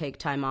we can take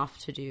time off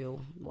to do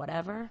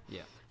whatever.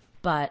 Yeah.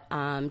 But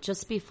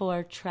just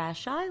before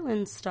Trash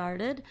Island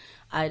started,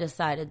 I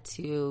decided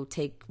to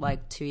take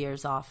like 2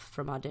 years off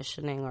from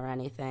auditioning or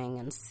anything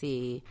and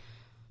see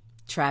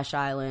Trash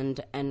Island,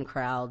 N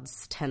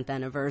Crowd's 10th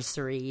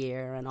anniversary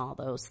year and all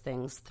those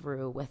things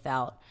through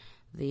without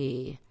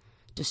the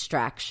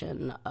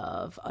distraction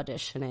of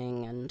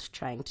auditioning and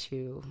trying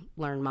to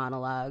learn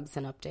monologues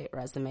and update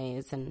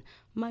resumes. And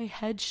my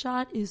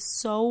headshot is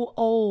so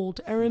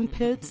old. Erin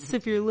Pitts,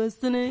 if you're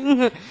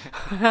listening,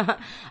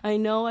 I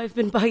know I've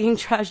been bugging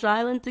Trash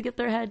Island to get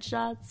their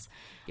headshots.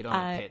 Get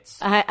on it, Pitts.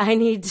 I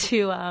need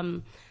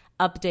to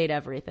update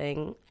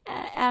everything.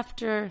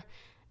 After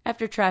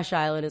Trash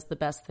Island is the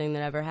best thing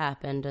that ever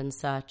happened and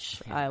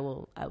such, yeah. I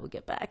will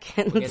get back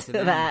into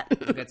that.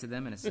 We'll get to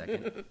them in a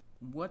second.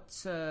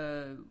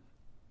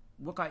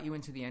 What got you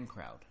into the N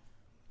Crowd?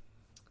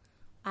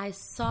 I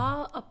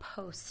saw a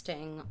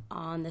posting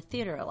on the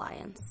Theater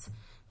Alliance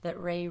that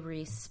Ray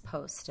Reese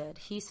posted.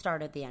 He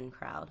started the N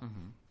Crowd.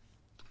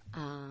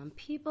 Mm-hmm.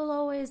 People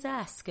always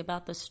ask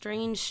about the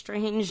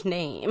strange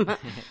name.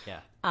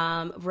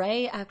 Yeah.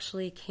 Ray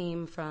actually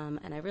came from,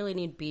 and I really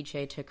need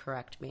BJ to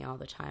correct me all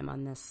the time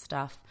on this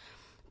stuff,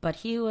 but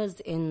he was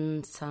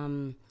in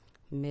some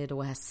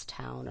Midwest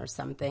town or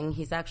something.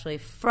 He's actually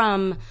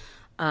from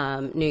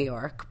New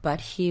York, but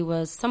he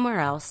was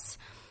somewhere else,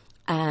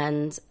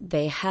 and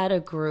they had a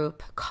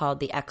group called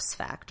the X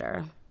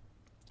Factor.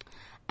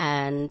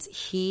 And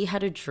he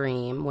had a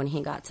dream when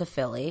he got to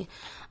Philly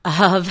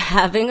of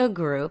having a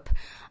group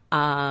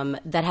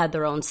that had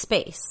their own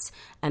space.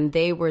 And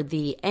they were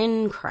the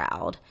N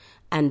Crowd,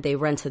 and they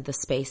rented the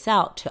space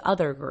out to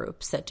other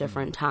groups at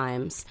different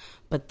times.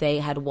 But they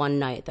had one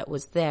night that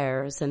was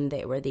theirs, and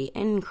they were the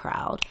N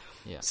Crowd.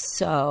 Yeah.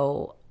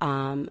 So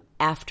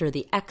after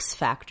the X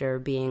Factor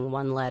being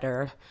one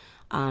letter,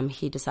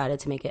 he decided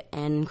to make it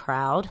N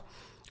Crowd.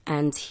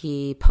 And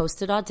he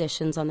posted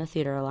auditions on the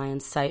Theater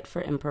Alliance site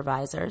for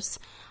improvisers.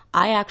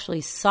 I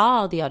actually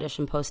saw the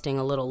audition posting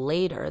a little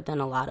later than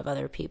a lot of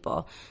other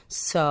people.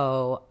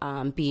 So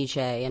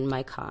BJ and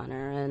Mike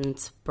Connor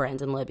and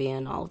Brandon Libby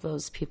and all of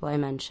those people I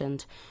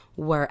mentioned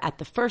were at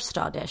the first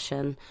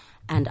audition,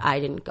 and I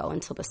didn't go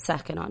until the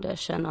second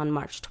audition on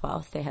March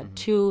 12th. They had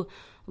two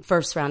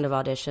first round of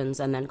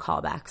auditions and then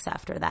callbacks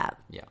after that.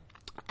 Yeah.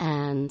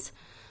 And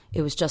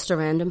it was just a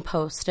random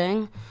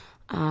posting.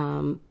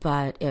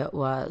 But it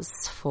was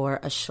for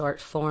a short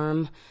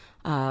form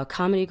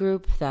comedy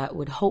group that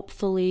would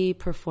hopefully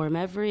perform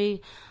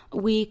every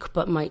week,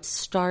 but might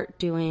start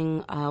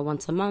doing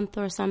once a month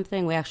or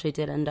something. We actually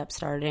did end up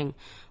starting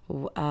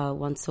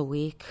once a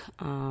week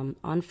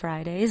on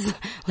Fridays,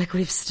 like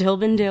we've still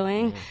been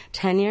doing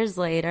 10 years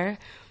later.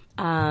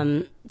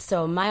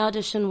 So my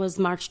audition was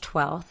March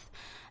 12th,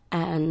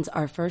 and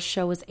our first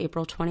show was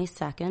April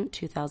 22nd,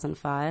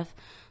 2005.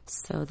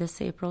 So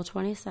this April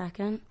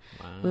 22nd,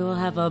 we will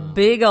have a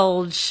big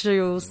old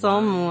show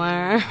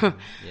somewhere. Wow.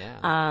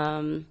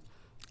 Yeah.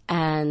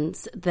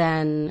 And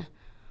then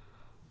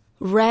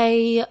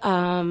Ray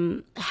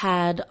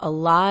had a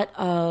lot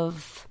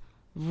of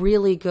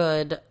really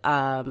good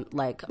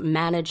like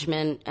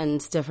management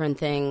and different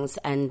things,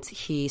 and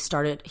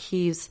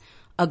he's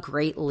a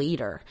great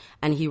leader,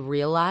 and he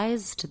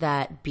realized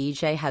that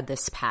BJ had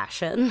this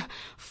passion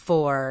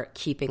for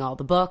keeping all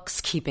the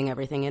books, keeping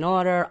everything in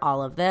order,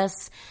 all of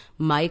this.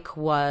 Mike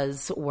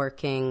was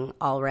working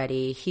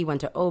already. He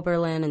went to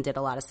Oberlin and did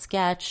a lot of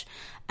sketch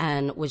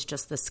and was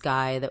just this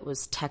guy that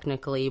was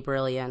technically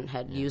brilliant,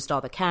 had used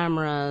all the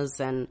cameras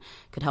and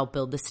could help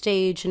build the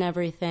stage and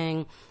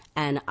everything.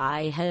 And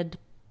I had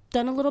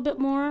done a little bit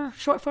more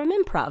short-form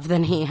improv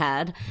than he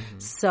had. Mm-hmm.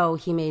 So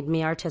he made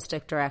me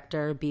artistic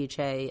director,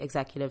 BJ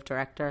executive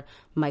director,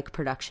 Mike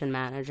production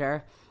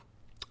manager.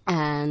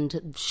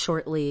 And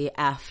shortly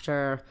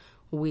after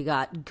we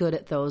got good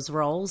at those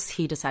roles,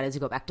 he decided to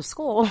go back to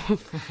school.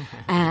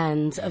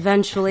 And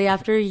eventually,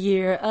 after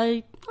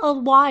a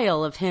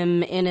while of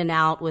him in and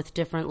out with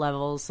different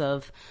levels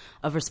of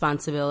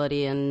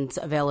responsibility and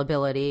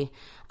availability,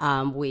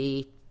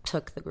 we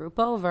took the group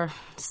over.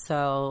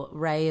 So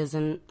Ray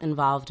isn't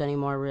involved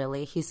anymore,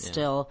 really. He's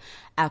still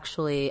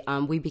actually,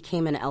 we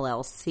became an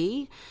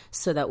LLC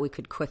so that we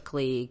could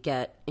quickly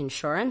get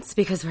insurance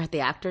because we're at the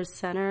Actors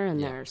Center and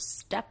there's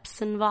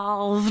steps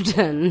involved.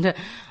 And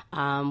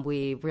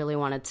we really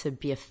wanted to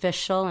be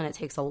official, and it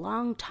takes a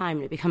long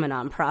time to become a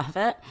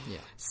nonprofit. Yeah.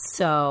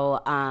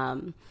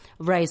 So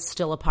Ray's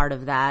still a part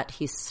of that.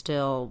 He's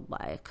still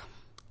like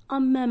a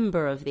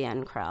member of the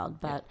N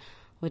Crowd, but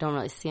we don't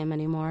really see him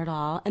anymore at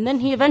all. And then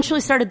he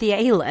eventually started the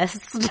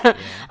A-List,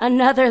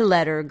 another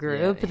letter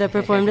group that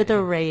performed at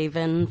the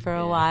Raven for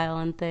a while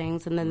and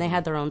things. And then they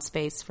had their own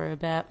space for a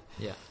bit.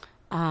 Yeah.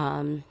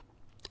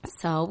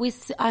 So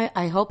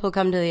I hope he'll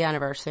come to the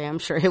anniversary. I'm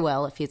sure he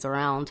will if he's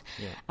around.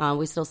 Yeah.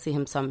 We still see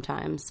him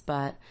sometimes,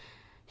 but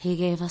he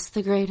gave us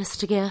the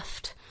greatest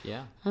gift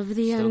of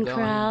the Still In going.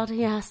 Crowd.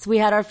 Yes, we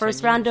had our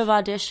first round of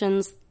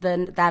auditions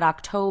that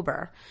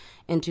October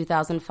in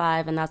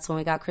 2005, and that's when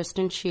we got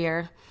Kristen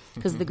Shear,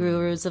 because the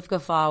Gurus of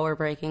Guffaw were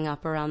breaking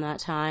up around that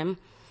time.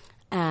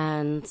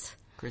 And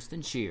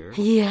Kristen Shear,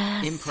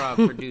 yes,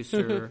 improv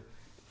producer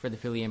for the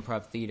Philly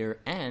Improv Theater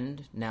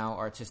and now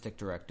artistic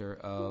director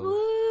of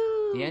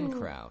the In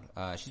Crowd.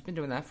 She's been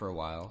doing that for a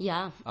while.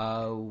 Yeah.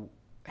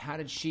 How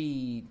did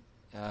she?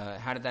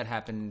 How did that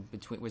happen?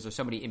 Was there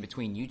somebody in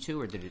between you two,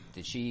 or did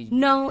she?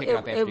 No, pick it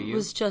up after you? It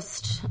was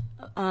just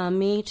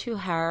me to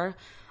her.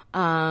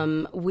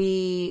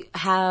 We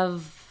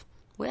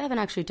haven't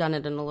actually done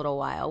it in a little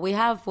while. We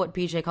have what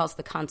BJ calls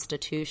the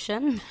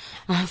Constitution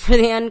for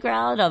the In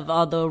Crowd of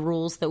all the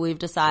rules that we've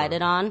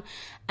decided on.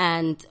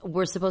 And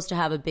we're supposed to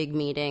have a big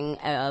meeting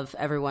of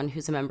everyone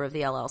who's a member of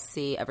the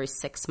LLC every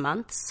 6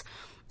 months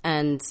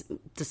and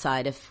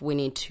decide if we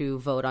need to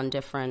vote on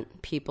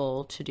different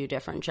people to do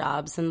different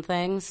jobs and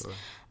things. Sure.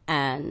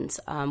 And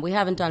we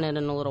haven't done it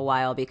in a little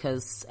while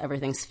because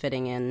everything's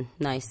fitting in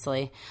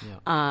nicely.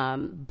 Yeah.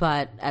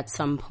 But at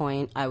some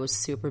point, I was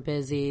super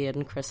busy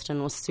and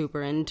Kristen was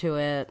super into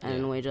it,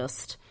 and we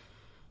just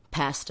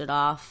passed it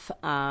off.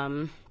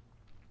 And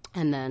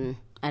then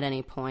at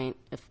any point,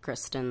 if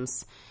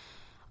Kristen's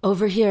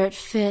over here at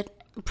FIT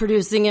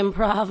producing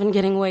improv and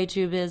getting way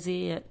too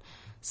busy, it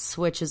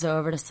switches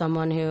over to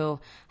someone who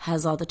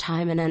has all the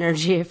time and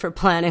energy for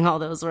planning all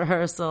those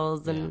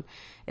rehearsals, and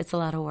it's a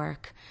lot of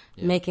work.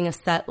 Yeah. Making a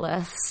set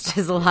list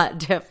is a lot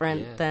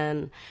different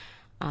than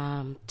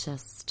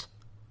just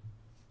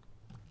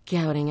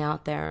going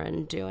out there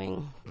and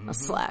doing a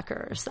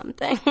slacker or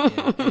something.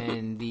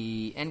 And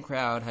the In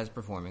Crowd has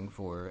performing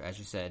for, as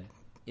you said,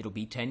 it'll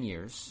be 10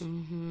 years,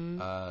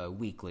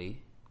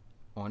 weekly,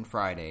 on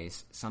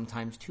Fridays,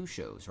 sometimes 2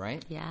 shows,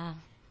 right? Yeah.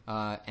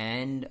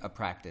 And a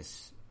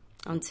practice.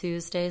 On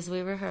Tuesdays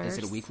we rehearse. Is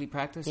it a weekly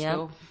practice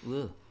still?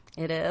 Ugh.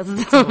 It is.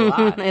 It's a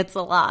lot. It's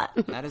a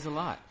lot. That is a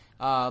lot.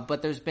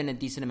 But there's been a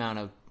decent amount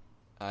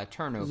of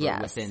turnover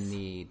within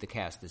the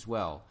cast as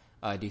well.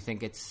 Do you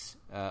think it's?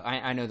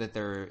 I know that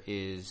there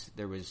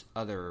was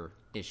other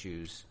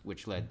issues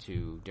which led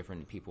to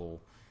different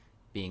people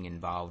being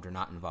involved or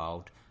not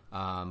involved.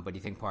 But do you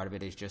think part of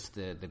it is just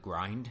the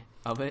grind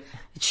of it?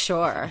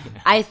 Sure.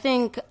 I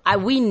think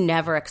we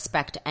never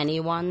expect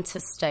anyone to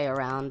stay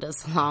around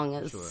as long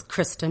as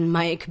Kristen,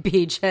 Mike,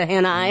 BJ,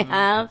 and I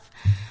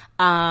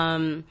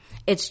have.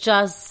 It's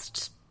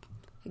just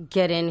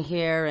get in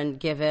here and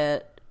give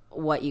it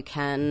what you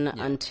can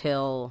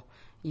until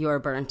you're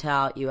burnt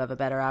out, you have a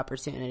better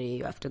opportunity,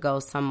 you have to go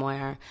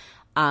somewhere.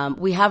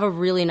 We have a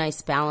really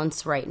nice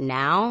balance right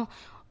now,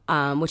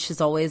 which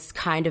has always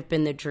kind of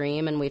been the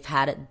dream, and we've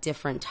had at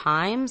different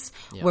times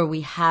where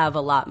we have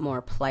a lot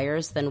more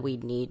players than we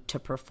need to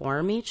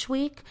perform each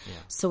week. Yeah.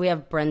 So we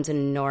have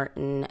Brendan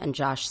Norton and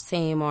Josh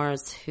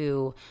Seymours,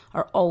 who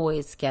are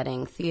always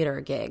getting theater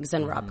gigs,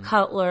 and Rob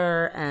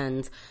Cutler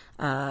and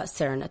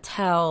Sarah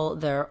Nattel.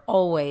 They're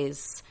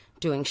always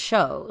doing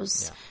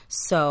shows. Yeah.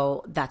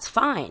 So that's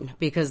fine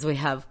because we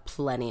have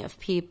plenty of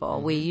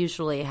people. We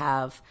usually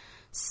have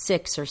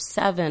 6 or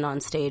 7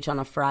 on stage on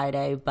a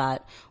Friday,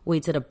 but we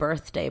did a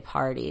birthday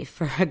party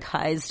for a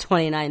guy's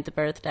 29th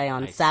birthday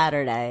on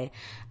Saturday,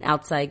 an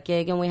outside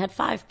gig, and we had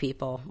 5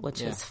 people,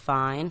 which is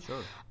fine.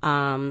 Sure.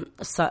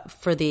 So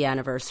for the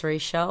anniversary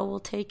show, we'll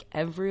take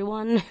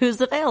everyone who's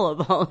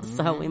available.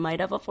 So we might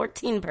have a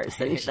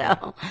 14-person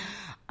show.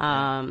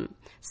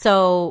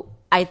 So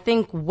I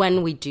think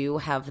when we do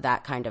have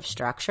that kind of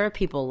structure,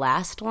 people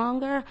last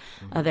longer.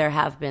 There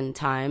have been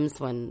times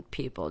when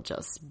people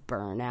just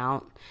burn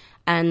out.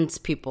 And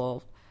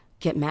people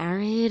get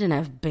married and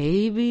have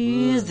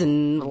babies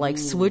and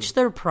switch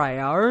their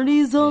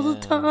priorities all the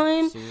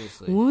time.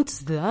 Seriously. What's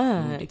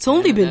that? It's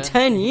only been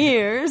 10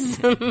 years.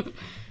 They're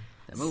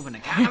moving to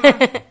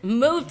Canada.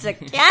 Move to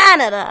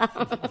Canada.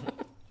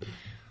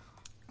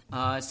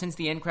 Since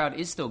the In Crowd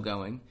is still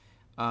going,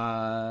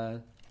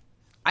 I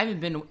haven't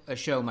been to a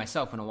show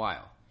myself in a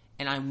while.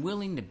 And I'm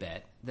willing to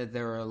bet that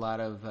there are a lot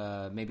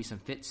of maybe some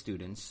FIT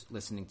students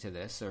listening to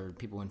this, or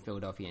people in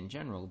Philadelphia in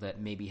general, that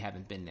maybe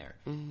haven't been there.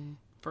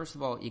 First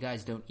of all, you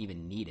guys don't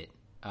even need it.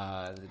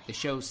 The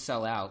shows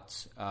sell out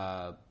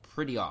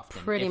pretty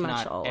often, pretty if much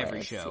not always,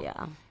 every show.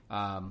 Yeah.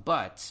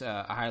 But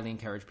I highly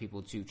encourage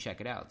people to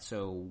check it out.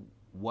 So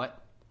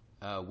what,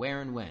 where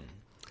and when?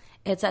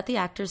 It's at the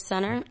Actors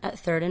Center at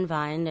 3rd and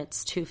Vine.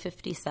 It's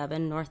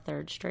 257 North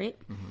 3rd Street.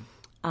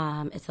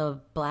 It's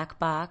a black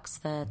box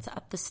that's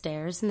up the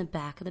stairs in the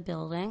back of the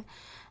building,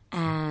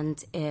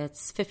 and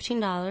it's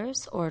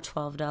 $15 or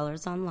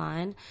 $12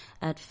 online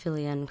at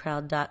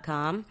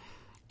phillyincrowd.com.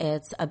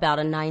 It's about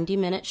a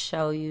 90-minute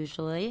show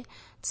usually.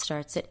 It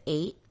starts at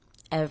 8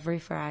 every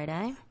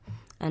Friday.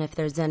 And if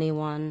there's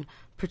anyone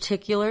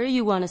particular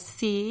you want to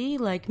see,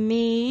 like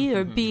me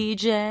or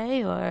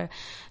BJ or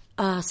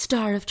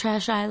star of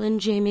Trash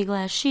Island, Jamie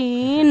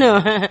Glasheen,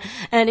 or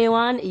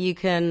anyone, you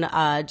can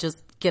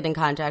just get in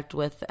contact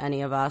with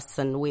any of us,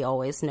 and we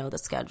always know the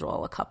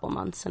schedule a couple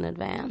months in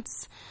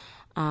advance.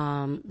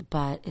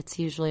 But it's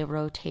usually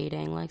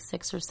rotating like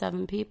 6 or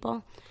 7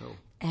 people. Cool.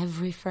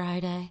 Every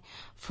Friday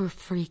for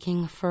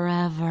freaking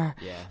forever.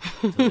 Yeah,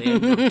 till the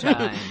end of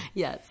time.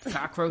 Yes.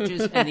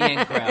 Cockroaches and the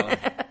in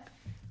crowd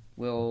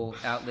will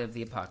outlive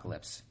the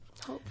apocalypse.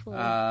 Hopefully.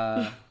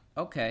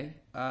 Okay.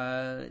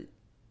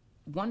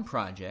 One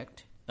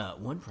project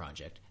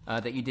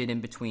that you did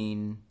in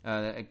between,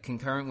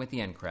 concurrent with the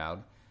in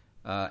crowd,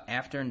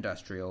 after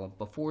Industrial,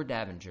 before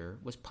Davinger,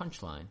 was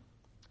Punchline,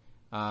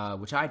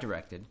 which I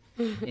directed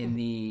in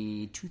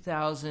the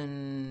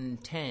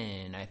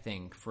 2010, I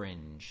think,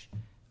 Fringe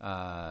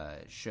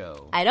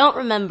show. I don't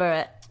remember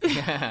it.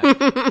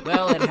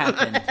 Well, it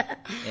happened.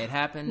 It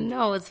happened.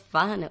 No, it was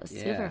fun. It was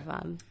super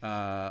fun.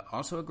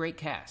 Also a great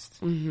cast.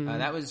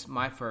 That was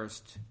my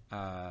first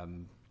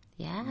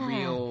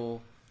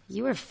real...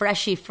 You were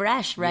freshy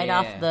fresh right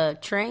off the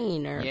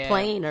train or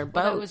plane or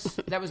boat.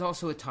 Well, that was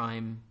also a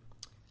time,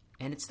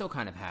 and it still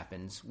kind of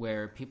happens,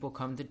 where people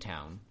come to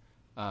town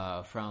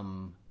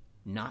from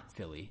not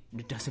Philly.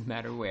 It doesn't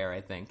matter where,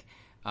 I think.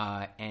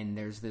 And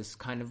there's this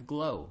kind of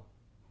glow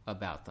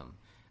about them.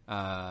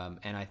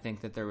 And I think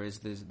that there was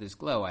this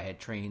glow. I had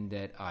trained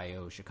at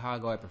I.O.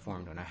 Chicago. I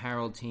performed on a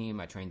Harold team.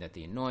 I trained at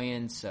The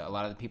Annoyance. A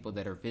lot of the people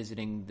that are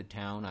visiting the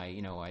town, I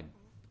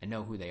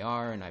know who they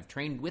are, and I've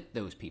trained with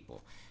those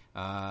people.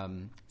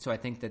 So I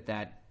think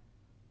that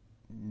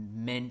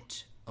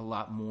meant a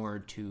lot more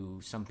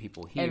to some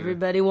people here.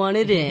 Everybody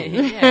wanted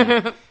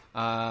in.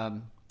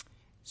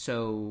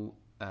 So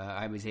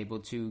I was able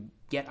to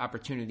get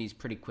opportunities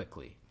pretty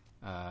quickly,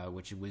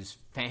 which was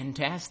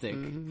fantastic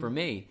for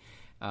me.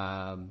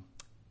 And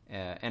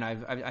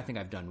I think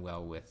I've done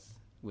well with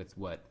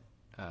what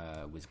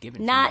was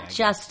given Not to me.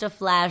 just a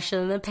flash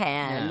in the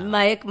pan,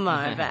 Mike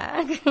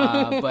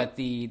Marvac. But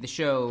the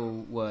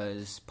show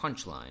was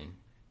Punchline.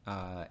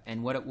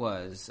 And what it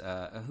was,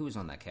 who was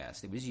on that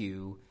cast? It was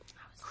you,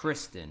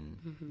 Kristen,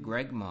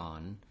 Greg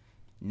Mon,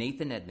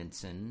 Nathan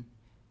Edmondson,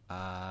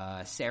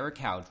 Sarah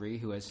Cowdrey,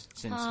 who has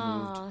since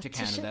moved to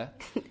Canada.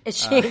 Is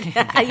she?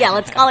 Yeah,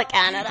 let's call it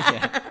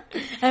Canada.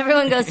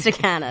 Everyone goes to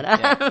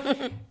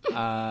Canada.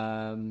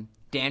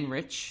 Dan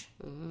Rich,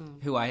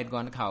 who I had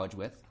gone to college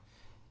with.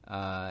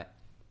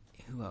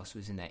 Who else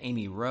was in that?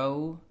 Amy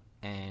Rowe,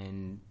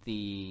 and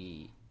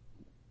let's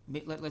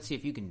see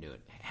if you can do it.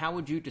 How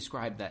would you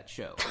describe that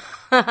show?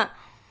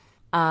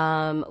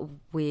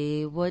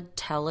 We would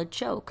tell a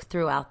joke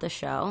throughout the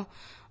show.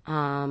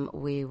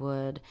 We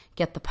would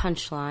get the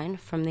punchline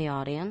from the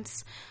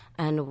audience,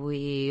 and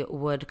we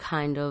would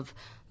kind of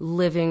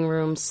living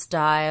room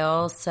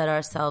style set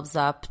ourselves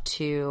up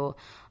to,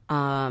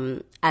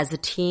 as a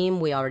team,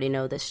 we already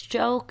know this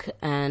joke,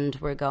 and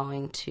we're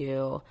going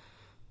to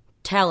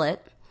tell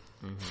it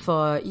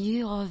for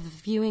your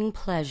viewing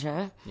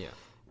pleasure. Yeah.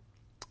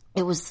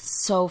 It was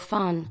so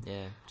fun.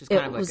 Yeah,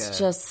 it was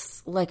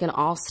just like an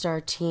all-star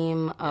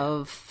team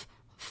of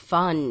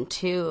fun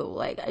too.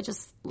 Like, I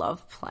just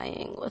love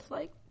playing with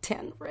like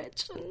Dan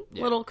Rich and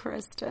little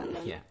Kristen.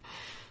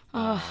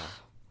 And,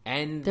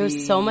 and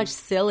there's so much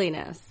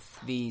silliness.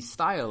 The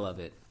style of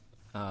it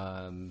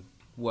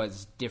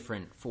was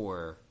different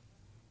for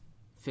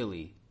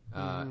Philly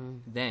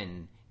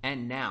then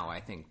and now, I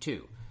think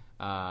too.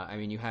 I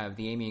mean, you have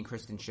the Amy and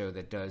Kristen show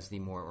that does the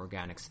more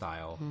organic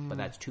style, but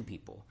that's 2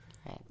 people.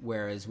 Right.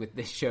 Whereas with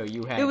this show,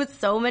 you had... It was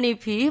so many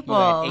people.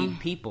 You had 8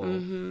 people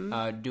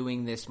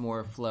doing this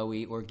more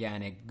flowy,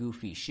 organic,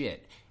 goofy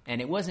shit.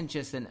 And it wasn't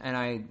just...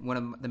 one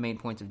of the main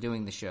points of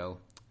doing the show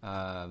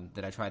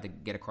that I tried to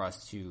get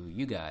across to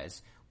you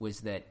guys was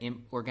that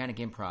organic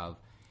improv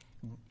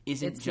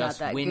isn't just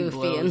wind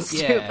blows and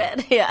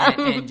stupid.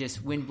 And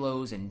just wind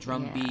blows and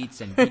drum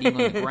beats and beating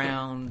on the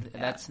ground.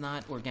 That's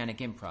not organic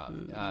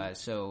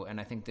improv. And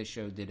I think this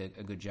show did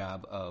a good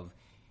job of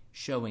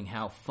showing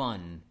how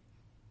fun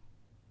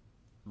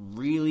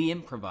really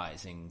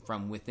improvising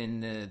from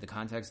within the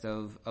context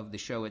of the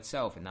show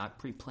itself, and not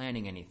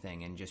pre-planning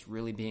anything, and just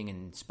really being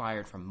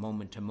inspired from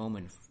moment to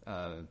moment,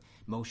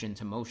 motion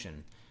to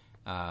motion.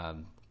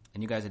 And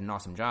you guys did an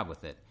awesome job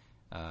with it.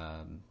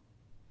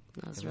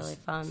 That was really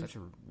fun. Such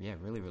a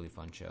really, really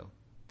fun show.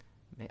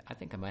 I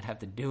think I might have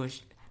to do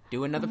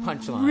another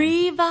Punchline.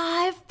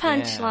 Revive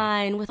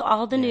Punchline with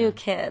all the new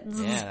kids.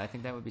 Yeah, I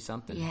think that would be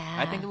something. Yeah.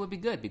 I think it would be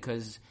good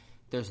because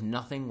there's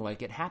nothing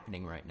like it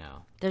happening right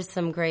now. There's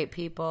some great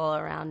people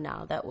around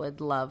now that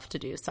would love to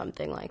do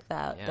something like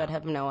that, but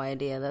have no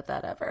idea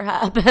that ever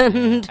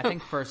happened. I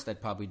think first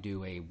I'd probably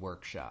do a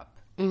workshop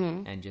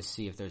and just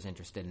see if there's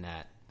interest in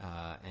that,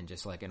 and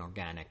just like an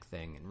organic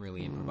thing and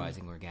really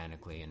improvising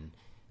organically and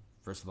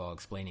first of all,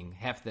 explaining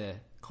half the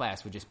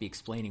class would just be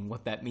explaining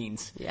what that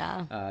means.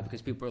 Yeah.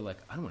 Because people are like,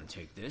 I don't want to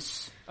take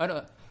this. I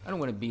don't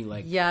want to be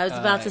like. Yeah, I was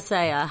about to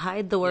say,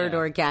 hide the word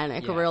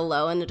organic real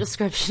low in the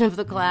description of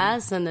the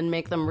class, and then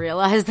make them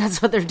realize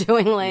that's what they're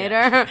doing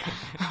later.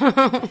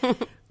 So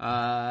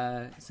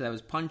that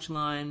was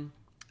Punchline,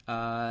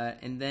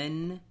 and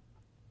then.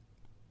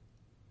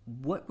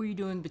 What were you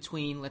doing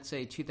between, let's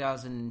say,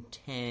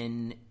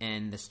 2010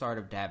 and the start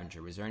of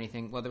Davinger? Was there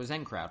anything? Well, there was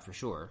N Crowd for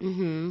sure,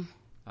 and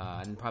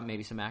probably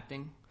maybe some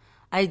acting.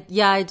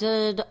 I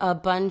did a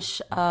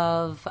bunch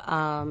of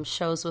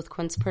shows with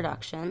Quince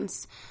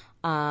Productions.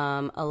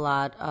 A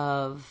lot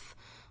of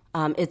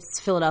it's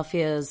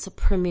Philadelphia's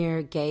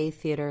premier gay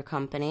theater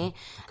company,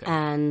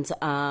 and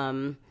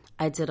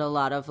I did a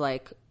lot of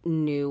like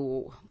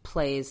new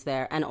plays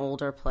there and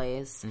older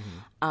plays.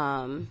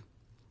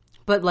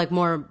 But like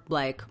more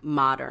like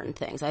modern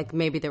things. Like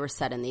maybe they were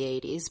set in the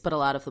 80s, but a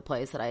lot of the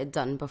plays that I had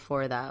done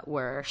before that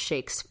were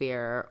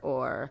Shakespeare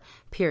or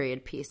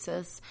period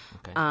pieces.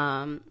 Okay.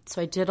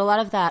 So I did a lot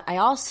of that. I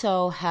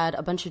also had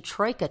a bunch of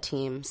Troika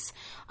teams.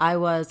 I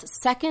was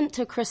second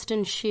to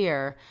Kristen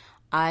Shear.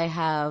 I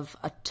have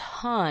a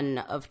ton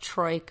of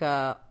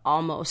Troika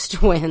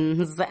almost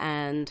wins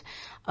and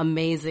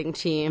amazing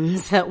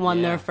teams that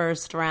won their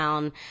first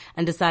round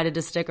and decided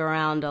to stick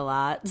around a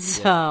lot.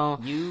 So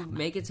you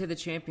make it to the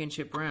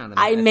championship round.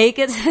 I make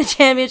it to the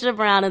championship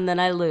round and then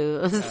I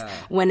lose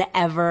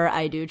whenever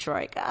I do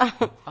Troika.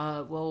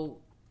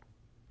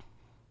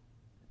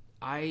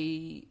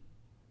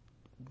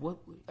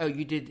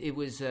 You did, it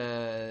was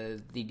the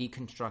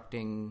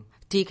Deconstructing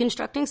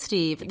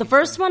Steve. The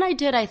first one I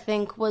did, I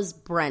think, was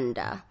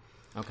Brenda.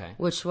 Okay.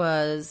 Which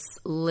was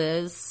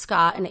Liz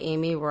Scott and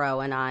Amy Rowe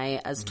and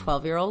I as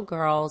 12-year-old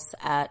girls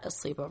at a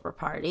sleepover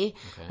party.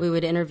 Okay. We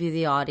would interview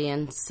the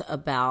audience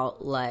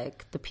about,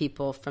 like, the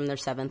people from their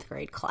 7th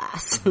grade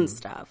class and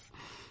stuff.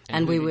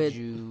 And who did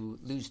you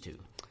lose to?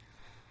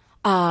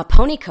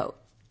 Ponycoat.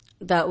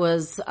 That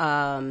was... Is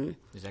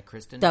that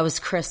Kristen? That was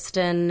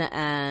Kristen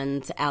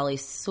and Allie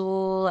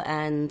Sewell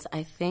and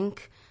I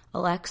think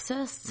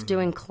Alexis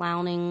doing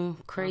clowning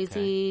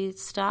crazy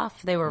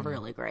stuff. They were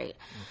really great.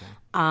 Okay.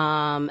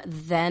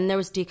 Then there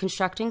was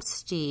Deconstructing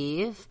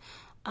Steve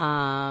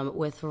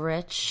with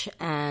Rich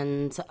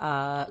and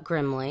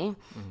Grimley.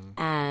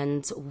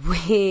 And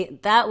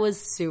that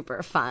was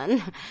super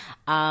fun.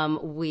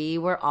 We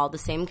were all the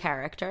same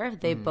character.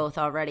 They both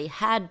already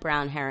had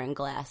brown hair and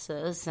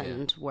glasses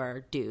and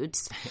were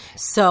dudes.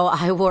 So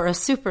I wore a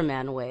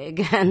Superman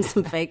wig and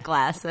some fake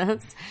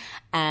glasses.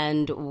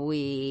 And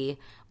we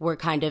were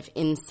kind of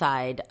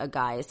inside a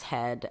guy's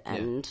head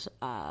and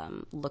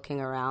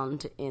looking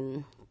around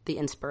in the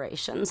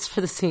inspirations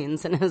for the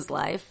scenes in his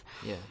life.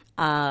 Yeah.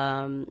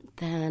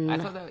 Then I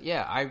thought that,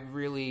 I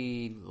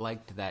really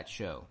liked that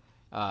show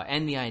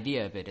and the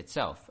idea of it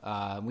itself.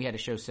 We had a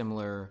show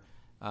similar,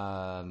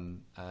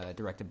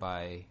 directed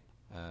by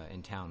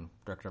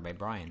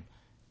Brian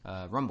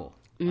Rumble.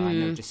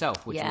 Note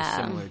Yourself, which was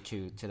similar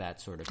to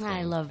that sort of thing.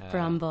 I love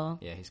Rumble.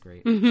 Yeah, he's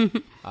great.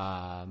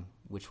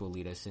 Which will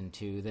lead us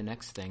into the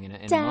next thing in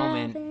a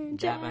moment.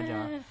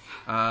 Davinger.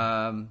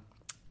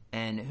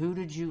 And who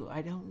did you?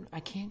 I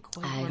can't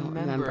quite remember. I don't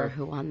remember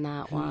who won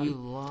that one. You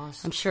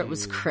lost. I'm sure it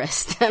was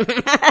Kristen. No,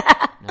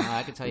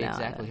 I can tell you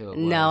exactly who it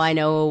was. No, I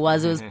know who it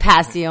was. It was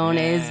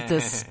Pasiones,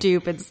 the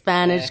stupid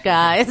Spanish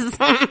guys.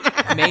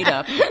 made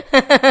up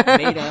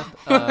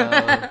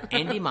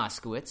Andy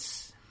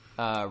Moskowitz,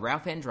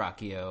 Ralph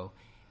Andracchio,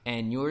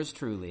 and yours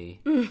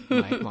truly,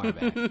 Mike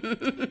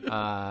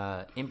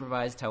Marbeck.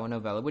 Improvised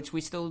telenovela, which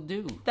we still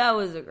do. That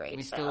was a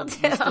great show. We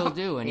still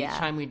do. And each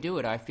time we do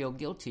it, I feel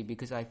guilty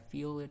because I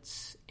feel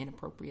it's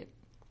inappropriate.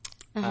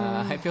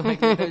 I feel like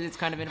it's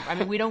kind of I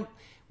mean, we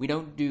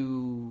don't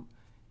do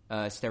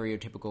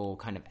stereotypical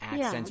kind of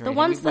accents or anything. The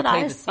ones that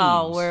I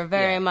saw were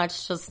very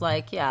much just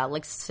like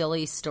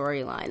silly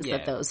storylines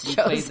that those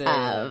shows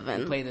have.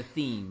 And play the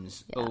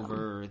themes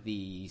over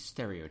the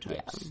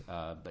stereotypes.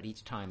 But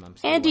each time I'm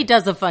still Andy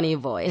does a funny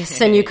voice,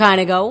 and you kind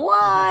of go,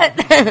 what?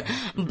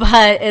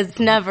 But it's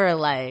never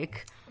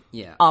like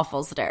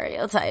awful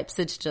stereotypes.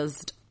 It's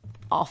just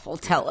awful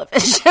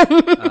television.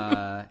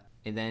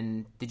 And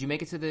then, did you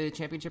make it to the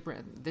championship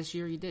this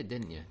year? You did,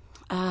 didn't you?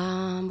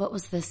 What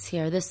was this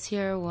year? This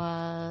year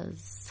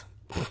was...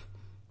 I don't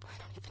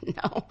even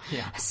know.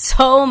 Yeah.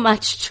 So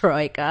much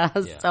Troika,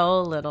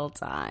 so little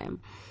time.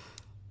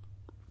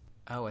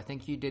 Oh, I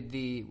think you did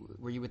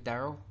were you with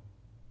Daryl?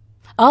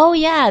 Oh,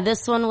 yeah.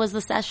 This one was the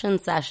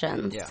Sessions.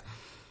 Yeah.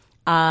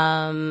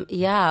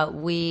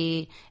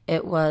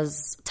 It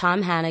was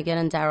Tom Hannigan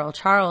and Daryl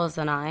Charles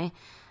and I,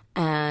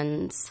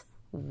 and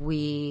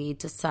we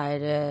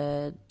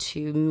decided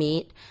to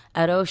meet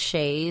at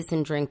O'Shea's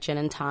and drink gin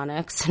and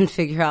tonics and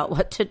figure out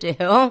what to do.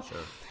 Sure.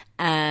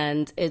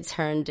 And it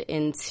turned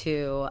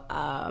into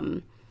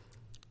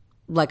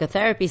like a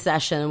therapy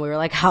session. We were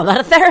like, how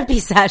about a therapy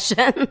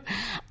session?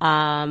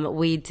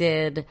 We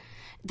did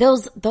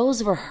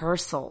those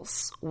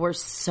rehearsals were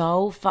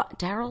so fun.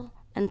 Daryl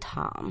and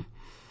Tom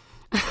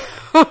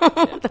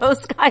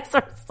Those guys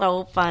are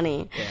so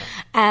funny. Yeah.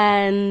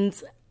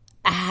 And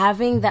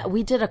having that,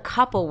 we did a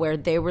couple where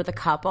they were the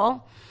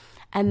couple.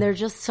 And they're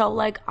just so,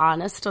 like,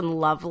 honest and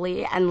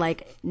lovely and,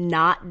 like,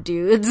 not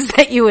dudes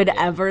that you would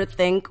ever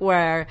think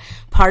were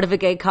part of a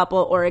gay couple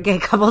or a gay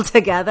couple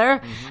together.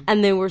 Mm-hmm.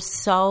 And they were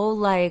so,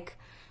 like,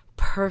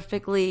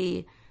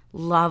 perfectly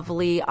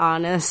lovely,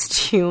 honest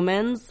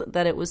humans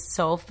that it was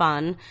so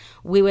fun.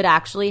 We would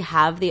actually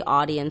have the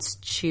audience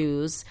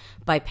choose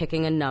by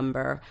picking a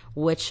number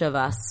which of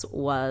us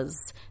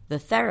was the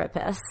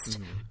therapist.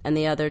 Mm-hmm. And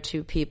the other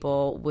two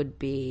people would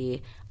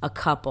be a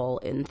couple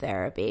in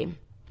therapy.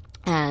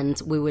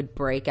 And we would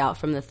break out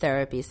from the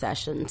therapy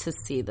session to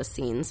see the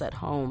scenes at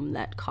home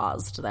that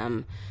caused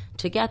them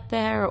to get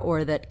there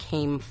or that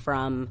came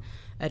from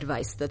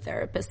advice the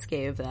therapist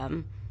gave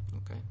them.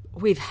 Okay.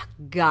 We've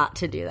got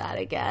to do that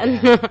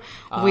again. Yeah.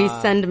 We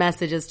send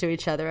messages to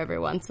each other every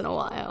once in a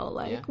while,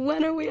 like,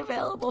 when are we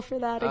available for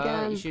that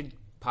again? You should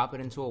pop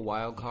it into a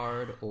wild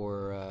card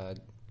or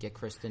get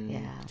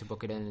Kristen to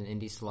book it in an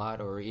indie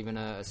slot or even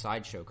a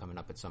sideshow coming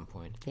up at some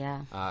point.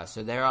 Yeah.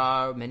 So there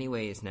are many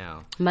ways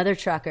now. Mother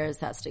Truckers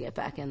has to get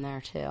back in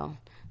there, too.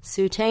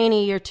 Sue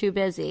Taney, you're too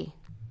busy.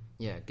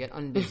 Yeah, get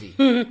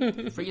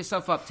unbusy. Free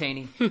yourself up,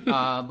 Taney.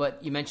 But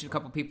you mentioned a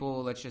couple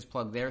people. Let's just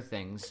plug their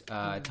things.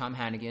 Tom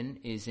Hannigan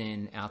is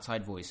in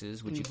Outside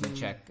Voices, which you can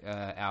check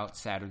out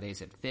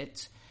Saturdays at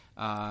FIT.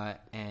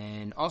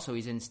 And also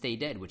he's in Stay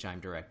Dead, which I'm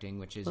directing,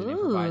 which is an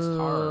improvised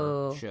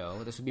horror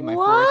show. This would be my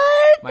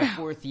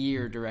fourth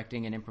year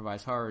directing an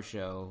improvised horror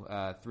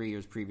show. 3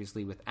 years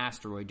previously with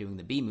Asteroid doing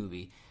the B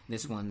movie.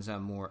 This one's a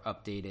more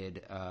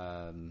updated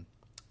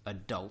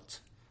adult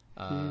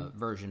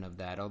version of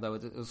that, although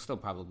it'll still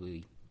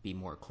probably be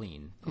more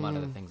clean. A lot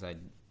of the things I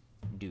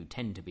do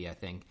tend to be, I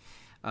think.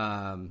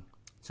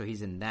 So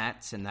he's in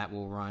that, and that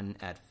will run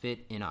at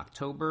FIT in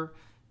October.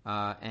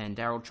 And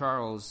Daryl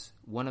Charles,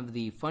 one of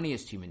the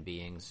funniest human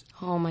beings.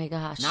 Oh my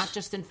gosh. Not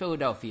just in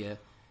Philadelphia,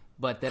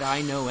 but that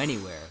I know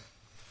anywhere.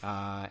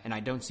 And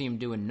I don't see him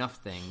do enough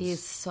things.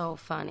 He's so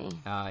funny.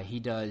 He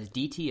does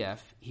DTF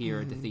here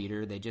at the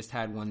theater. They just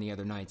had one the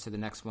other night, so the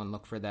next one,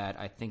 look for that.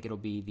 I think it'll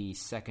be the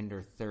second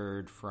or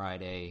third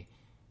Friday.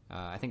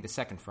 I think the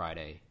second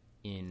Friday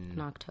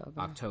in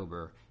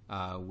October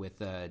with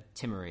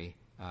Timmery.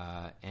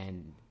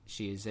 And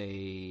she is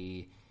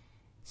a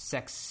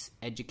sex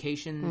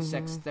education,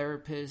 sex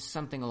therapist,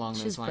 something along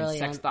those lines.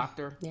 Brilliant. Sex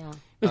doctor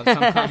of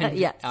some kind.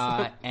 Yes.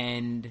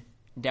 And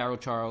Daryl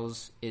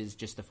Charles is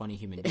just a funny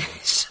human being.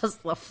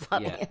 Just the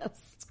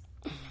funniest.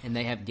 Yeah. And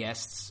they have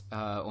guests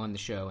on the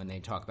show, and they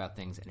talk about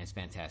things, and it's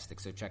fantastic.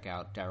 So check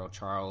out Daryl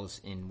Charles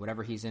in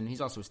whatever he's in.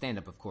 He's also a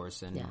stand-up, of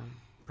course, and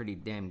pretty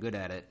damn good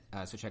at it.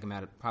 So check him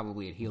out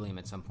probably at Helium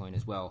at some point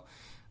as well.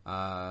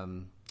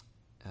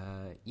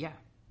 Yeah.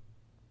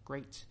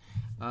 Great.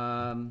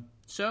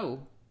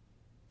 So...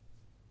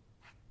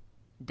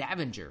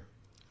 Davenger.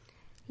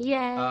 Yay,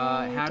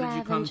 how did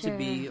you come to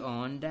be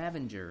on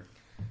Davenger?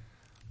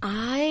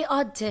 I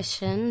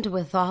auditioned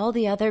with all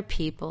the other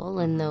people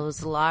in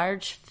those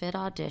large FIT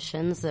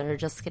auditions that are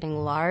just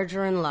getting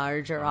larger and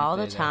larger all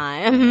the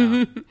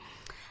time. Yeah.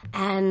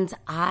 And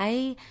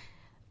I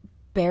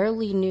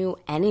barely knew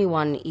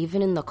anyone,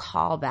 even in the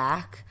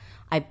callback.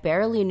 I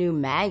barely knew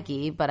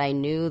Maggie, but I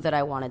knew that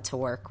I wanted to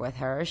work with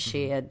her.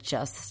 She had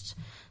just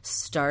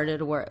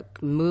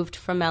moved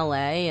from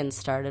LA and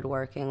started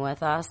working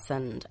with us,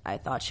 and I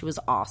thought she was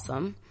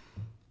awesome.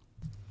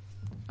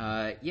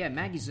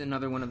 Maggie's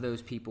another one of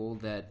those people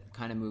that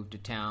kind of moved to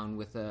town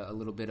with a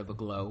little bit of a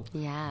glow.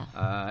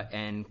 Yeah.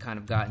 And kind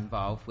of got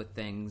involved with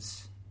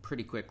things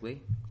pretty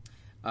quickly.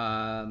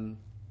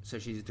 So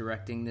she's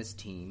directing this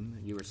team,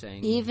 you were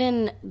saying?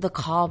 Even the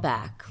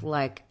callback,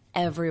 like,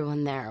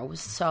 everyone there was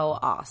so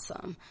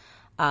awesome.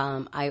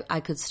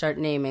 I could start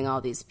naming all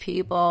these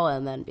people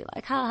and then be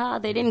like, haha,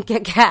 they didn't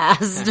get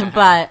cast.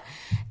 But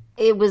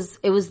it was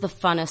the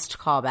funnest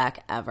callback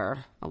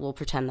ever. We'll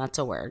pretend that's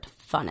a word.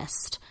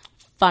 Funnest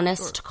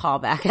sure.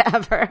 Callback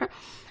ever.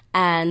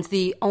 And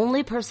the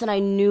only person I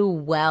knew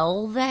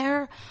well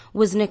there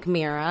was Nick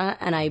Mira,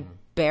 and I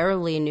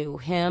barely knew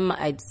him.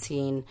 I'd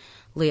seen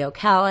Leo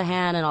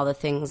Callahan and all the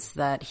things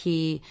that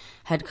he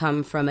had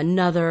come from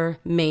another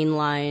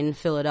mainline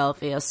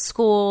Philadelphia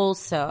school,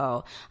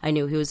 so I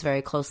knew he was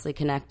very closely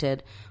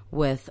connected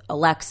with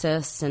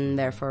Alexis and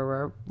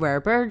therefore Rare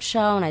Bird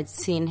Show, and I'd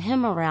seen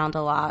him around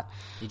a lot.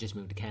 He just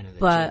moved to Canada.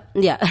 But,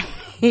 yeah,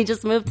 he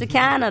just moved to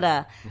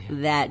Canada,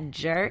 that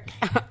jerk.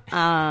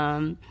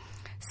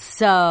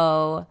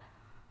 So...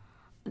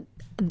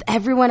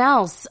 everyone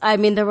else, I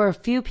mean, there were a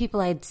few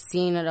people I'd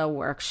seen at a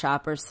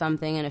workshop or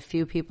something and a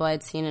few people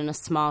I'd seen in a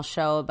small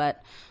show,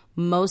 but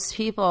most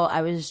people,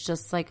 I was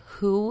just like,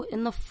 who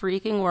in the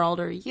freaking world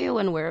are you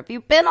and where have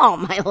you been all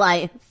my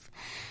life?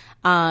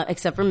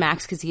 Except for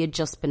Max, because he had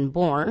just been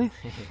born.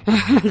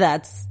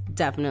 That's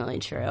definitely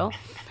true.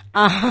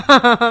 But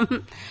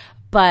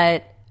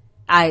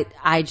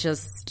I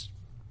just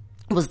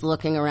was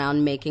looking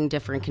around making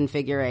different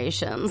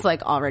configurations,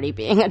 like already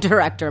being a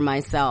director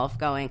myself,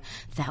 going,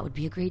 that would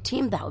be a great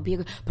team. That would be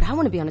but I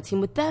want to be on a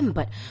team with them.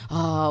 But,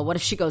 oh, what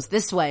if she goes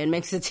this way and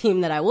makes a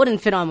team that I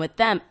wouldn't fit on with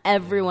them?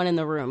 Everyone in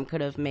the room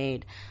could have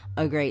made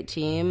a great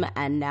team.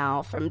 And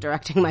now from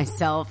directing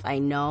myself, I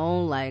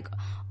know like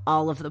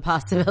all of the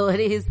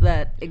possibilities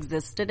that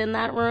existed in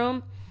that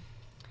room.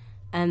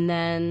 And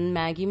then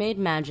Maggie made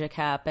magic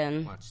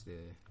happen. Watch the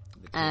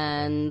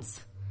and,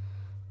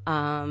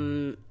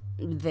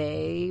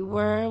 they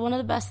were one of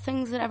the best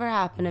things that ever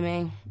happened to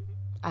me.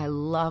 I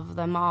love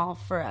them all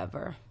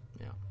forever.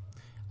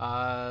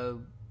 Yeah.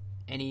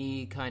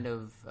 Any kind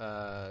of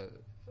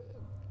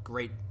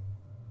great...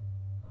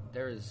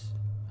 There's...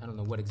 I don't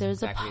know what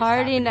exactly. There's a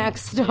party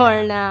next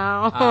door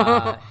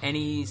now.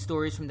 Any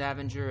stories from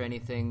Davinger?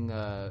 Anything,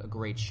 a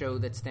great show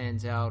that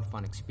stands out?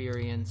 Fun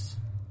experience?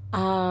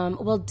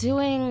 Well,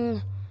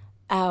 doing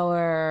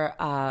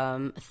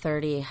our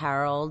 30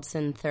 Harolds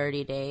in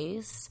 30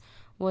 days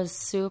was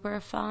super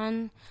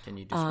fun. Can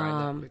you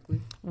describe that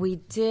quickly? We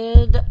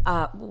did.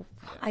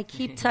 I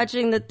keep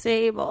touching the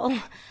table.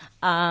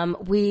 Don't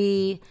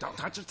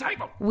touch the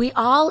table. We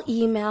all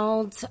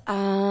emailed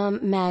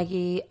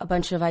Maggie a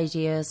bunch of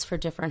ideas for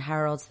different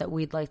Harolds that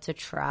we'd like to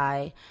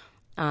try.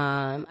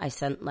 I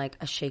sent like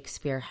a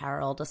Shakespeare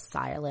Harold, a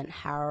silent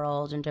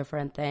Harold, and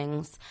different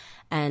things.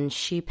 And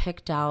she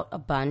picked out a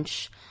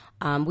bunch.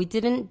 We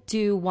didn't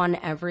do one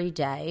every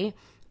day,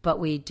 but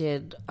we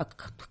did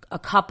a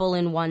couple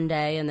in one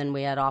day, and then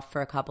we had off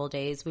for a couple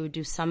days. We would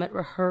do some at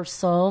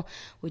rehearsal.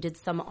 We did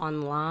some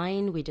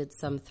online. We did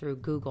some through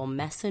Google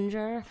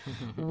Messenger.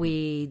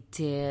 We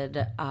did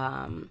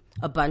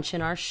a bunch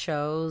in our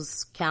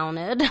shows,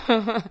 counted,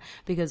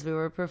 because we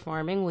were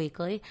performing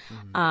weekly.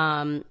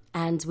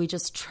 And we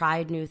just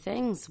tried new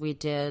things. We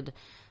did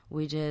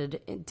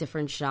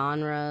different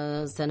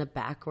genres and a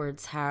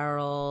backwards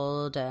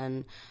Harold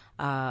and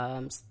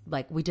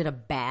like we did a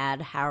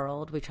bad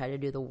Harold. We tried to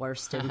do the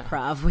worst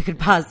improv we could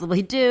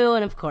possibly do,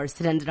 and of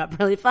course it ended up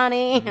really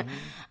funny.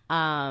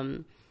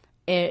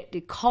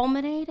 It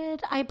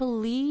culminated, I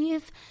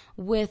believe,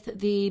 with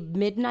the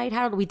Midnight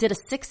Harold. We did a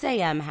 6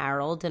 a.m.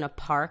 Harold in a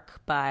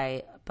park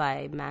by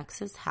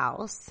Max's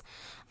house,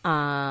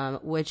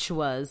 which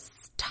was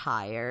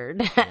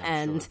tired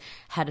and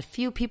had a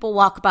few people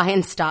walk by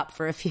and stop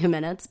for a few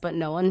minutes, but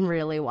no one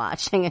really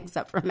watching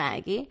except for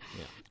Maggie.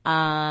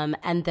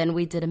 And then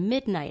we did a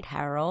Midnight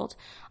Harold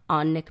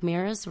on Nick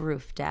Mira's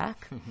roof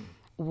deck,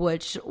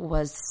 which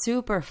was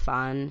super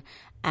fun.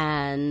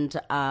 And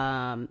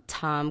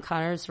Tom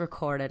Connors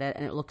recorded it,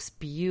 and it looks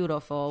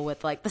beautiful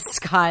with like the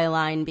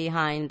skyline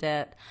behind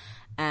it.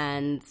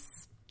 And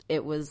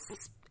it was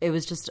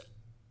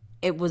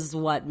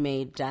what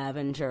made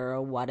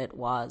Davinger what it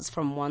was.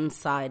 From one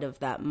side of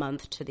that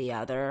month to the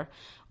other,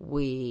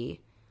 we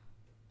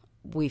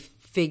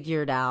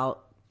figured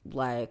out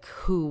like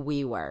who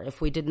we were. If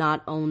we did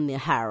not own the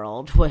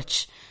Harold,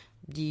 which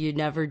you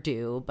never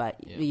do,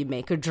 but you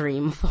make a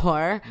dream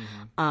for,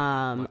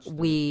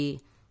 we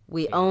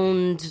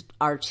owned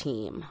our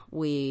team.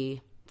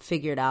 We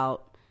figured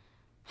out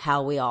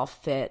how we all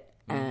fit,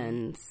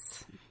 and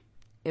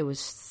it was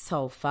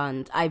so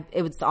fun.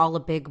 It was all a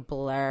big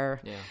blur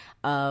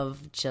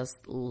of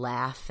just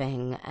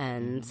laughing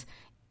and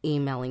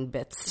emailing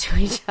bits to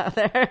each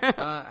other.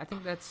 I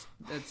think that's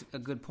a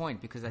good point,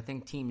 because I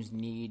think teams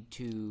need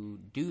to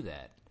do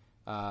that.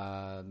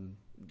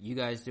 You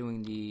guys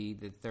doing the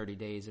 30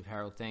 days of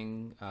Harold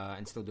thing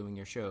and still doing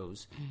your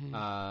shows.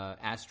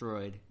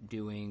 Asteroid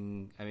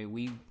doing, I mean,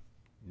 we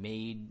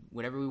made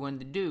whatever we wanted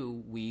to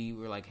do. We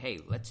were like, hey,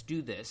 let's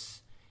do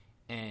this.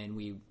 And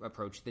we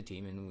approached the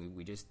team, and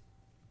we just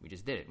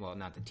did it. Well,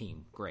 not the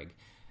team, Greg.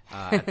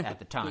 At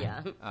the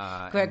time.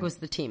 Greg was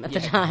the team at the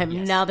time.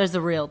 Yes. Now there's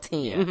a real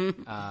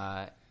team.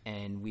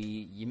 And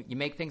you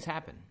make things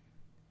happen.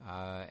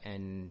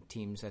 And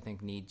teams, I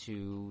think, need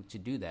to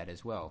do that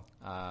as well.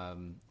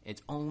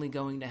 It's only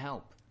going to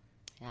help.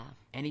 Yeah.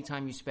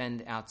 Anytime you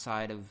spend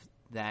outside of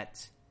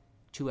that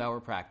 2-hour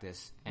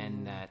practice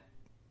and that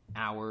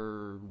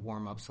hour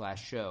warm-up /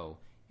 show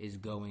is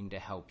going to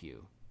help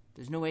you.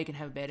 There's no way it can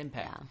have a bad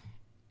impact.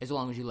 As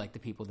long as you like the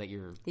people that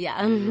you're...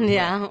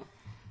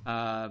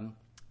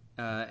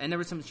 And there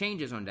were some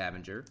changes on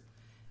Davinger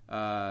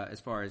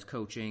as far as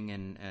coaching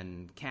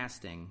and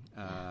casting.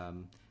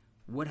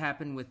 What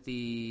happened with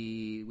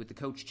the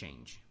coach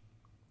change?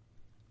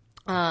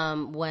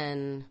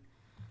 When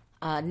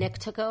Nick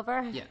took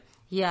over?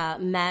 Yeah,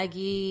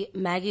 Maggie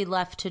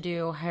left to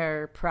do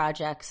her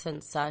projects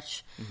and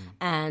such,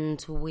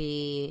 and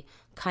we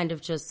kind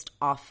of just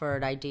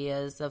offered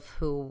ideas of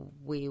who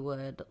we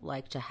would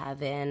like to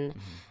have in,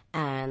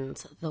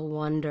 and the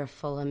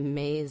wonderful,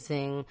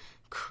 amazing,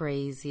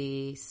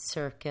 crazy,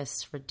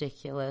 circus,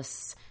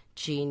 ridiculous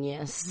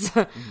genius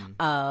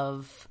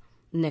of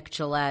Nick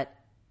Gillette.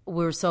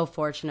 We were so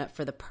fortunate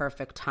for the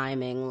perfect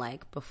timing,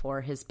 like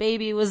before his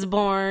baby was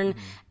born,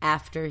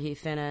 after he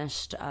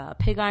finished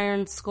Pig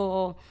Iron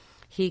School.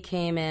 He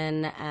came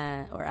in,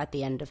 or at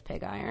the end of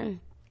Pig Iron,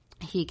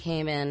 he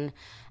came in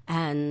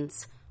and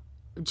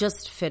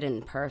just fit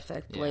in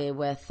perfectly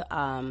with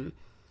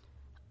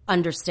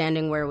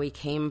understanding where we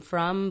came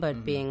from,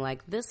 but being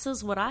like, this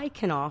is what I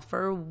can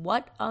offer.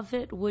 What of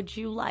it would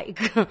you like?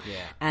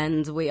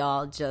 And we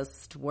all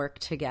just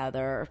worked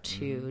together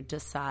to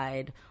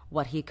decide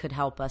what he could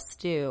help us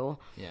do.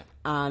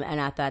 And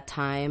at that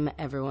time,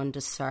 everyone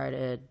just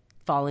started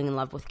falling in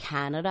love with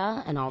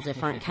Canada and all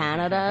different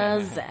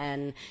Canadas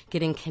and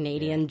getting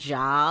Canadian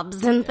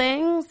jobs and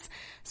things.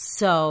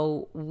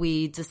 So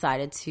we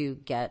decided to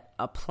get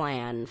a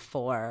plan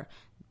for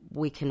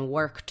we can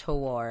work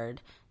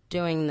toward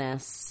doing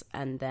this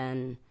and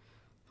then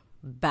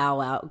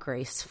bow out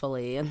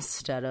gracefully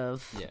instead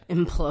of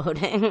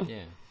imploding,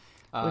 which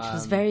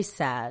was very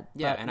sad,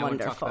 but and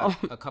wonderful. I want to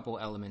talk about a couple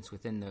elements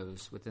within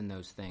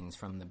those things,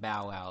 from the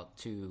bow out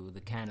to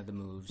the Canada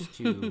moves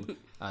to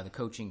the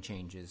coaching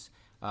changes.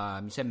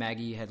 You said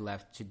Maggie had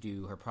left to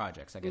do her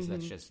projects. I guess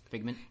that's just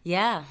Figment?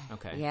 Yeah.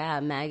 Okay. Yeah,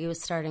 Maggie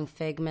was starting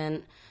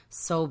Figment,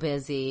 so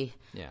busy.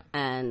 Yeah.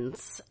 And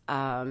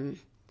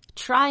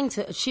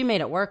she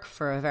made it work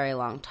for a very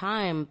long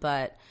time,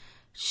 but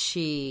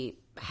she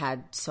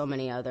had so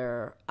many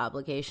other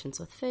obligations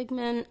with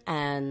Figment,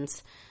 and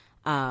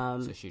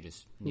so she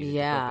just needed to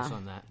focus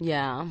on that.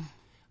 Yeah.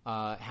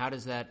 How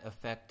does that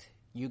affect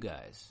you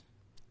guys?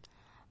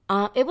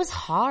 It was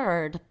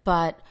hard,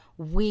 but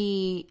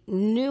we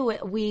knew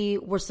it. We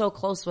were so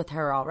close with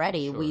her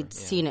already. We'd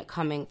seen it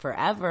coming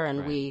forever,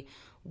 and we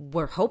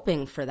were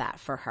hoping for that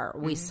for her.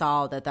 We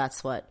saw that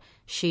that's what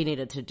she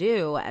needed to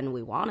do, and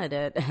we wanted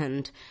it,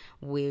 and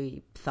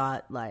we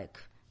thought, like,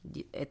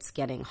 it's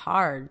getting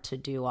hard to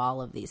do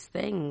all of these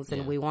things,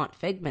 and we want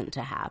Figment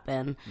to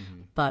happen,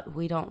 but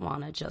we don't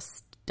want to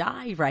just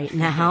die right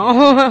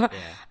now.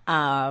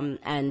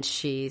 And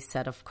she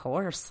said, of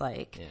course,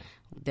 like,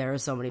 there are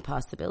so many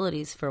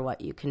possibilities for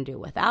what you can do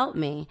without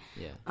me.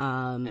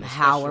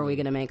 How are we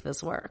going to make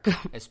this work?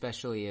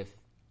 Especially if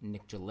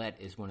Nick Gillette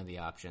is one of the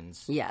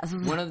options. Yes.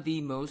 One of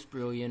the most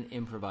brilliant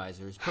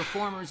improvisers,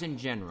 performers in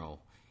general,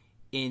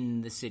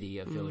 in the city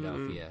of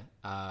Philadelphia.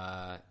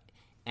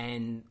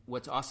 And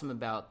what's awesome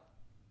about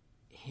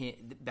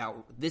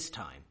this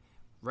time,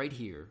 right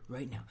here,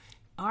 right now,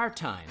 our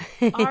time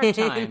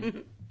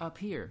up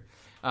here,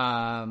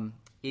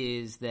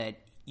 is that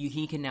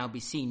he can now be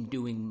seen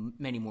doing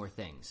many more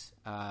things.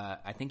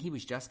 I think he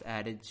was just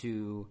added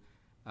to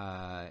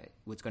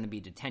what's going to be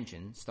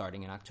detention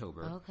starting in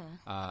October.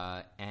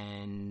 Okay.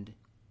 And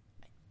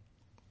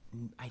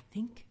I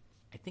think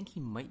he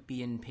might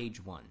be in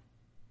Page One.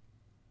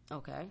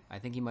 Okay. I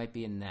think he might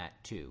be in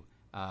that too.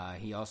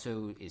 He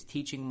also is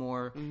teaching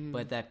more,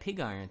 but that pig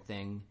iron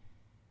thing,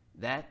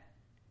 that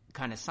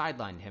kind of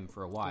sidelined him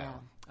for a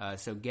while.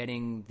 So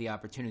getting the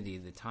opportunity,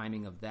 the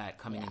timing of that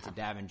coming into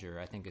Davinger,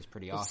 I think is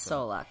pretty awesome.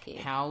 So lucky.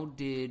 How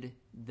did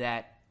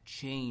that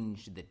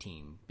change the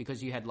team?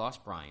 Because you had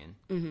lost Brian.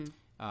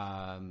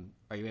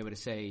 Are you able to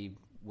say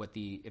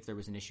if there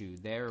was an issue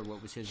there, or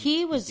what was his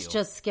He was deal?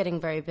 just getting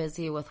very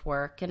busy with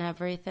work and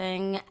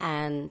everything,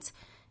 and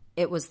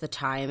it was the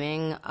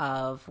timing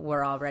of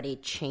we're already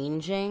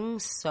changing,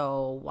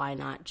 so why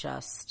not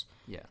just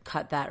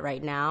cut that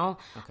right now?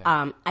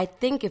 Okay. I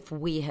think if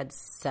we had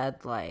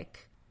said,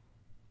 like,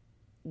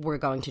 we're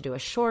going to do a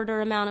shorter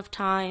amount of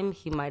time,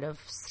 he might have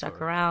stuck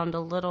around a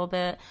little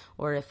bit,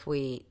 or if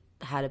we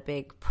had a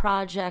big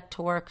project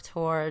to work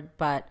toward,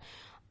 but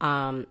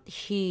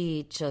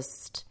he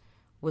just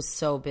was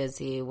so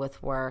busy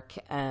with work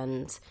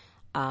and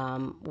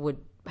would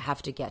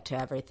have to get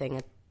to everything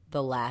at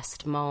the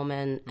last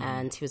moment,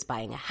 and he was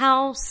buying a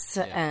house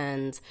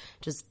and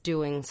just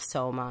doing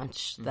so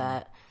much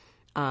that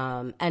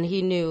and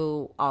he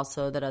knew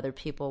also that other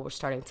people were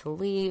starting to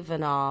leave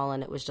and all,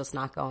 and it was just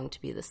not going to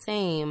be the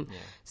same.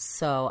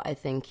 So I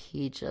think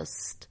he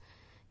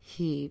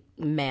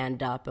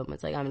manned up and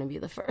was like, I'm going to be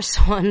the first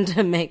one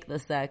to make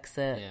this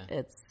exit.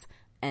 It's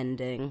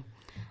ending.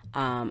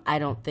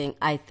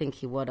 I think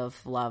he would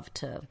have loved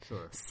to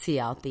see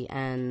out the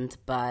end,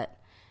 but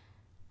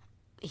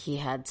he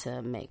had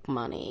to make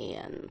money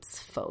and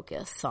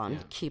focus on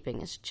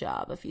keeping his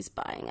job if he's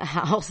buying a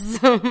house.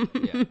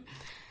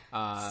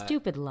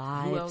 Stupid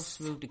lives. Who else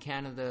moved to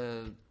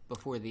Canada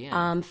before the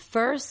end?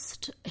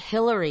 First,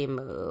 Hillary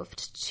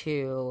moved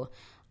to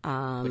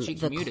the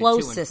commuted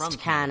closest to and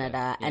from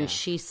Canada, and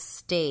she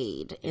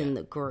stayed in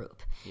the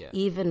group.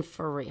 Even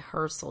for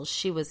rehearsals,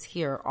 she was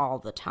here all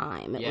the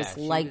time. It was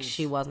like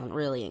she wasn't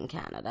really in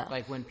Canada.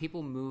 Like when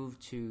people move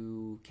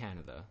to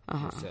Canada,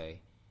 per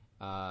se,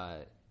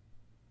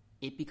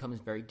 it becomes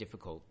very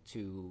difficult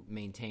to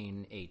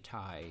maintain a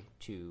tie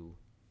to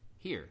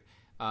here.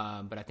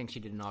 But I think she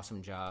did an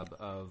awesome job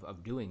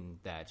of doing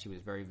that. She was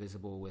very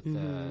visible with,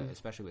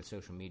 especially with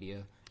social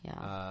media,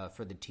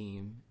 for the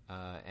team,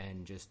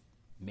 and just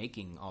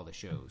making all the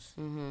shows.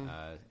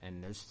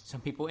 And there's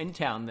some people in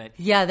town that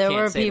there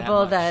were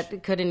people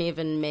that couldn't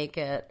even make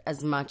it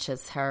as much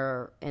as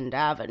her in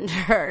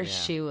Davinger.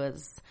 She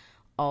was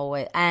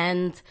always,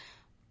 and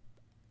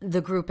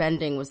the group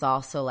ending was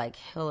also like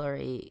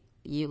Hillary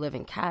you live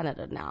in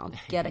Canada now.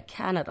 Get a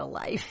Canada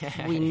life.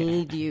 We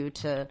need you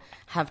to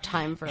have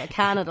time for a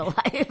Canada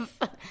life.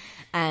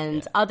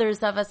 And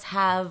others of us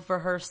have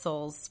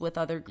rehearsals with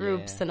other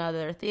groups and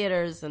other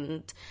theaters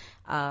and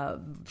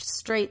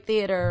straight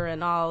theater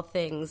and all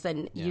things.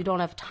 And you don't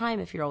have time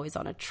if you're always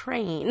on a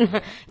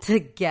train to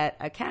get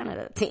a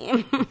Canada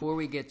team. Before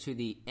we get to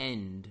the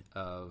end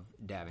of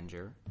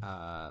Davinger,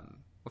 well,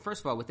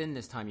 first of all, within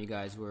this time, you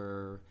guys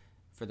were...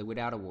 For the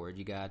Without Award,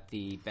 you got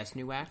the Best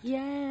New Act. Yay!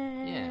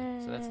 Yeah,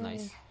 so that's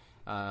nice.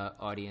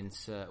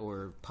 Audience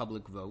or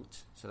public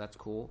vote, so that's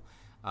cool.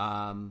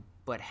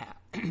 But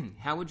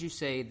how would you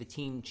say the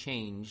team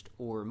changed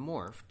or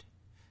morphed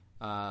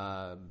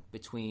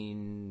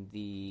between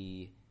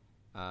the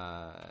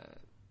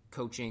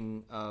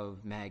coaching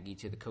of Maggie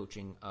to the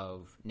coaching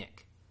of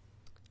Nick?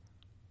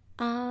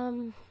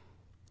 I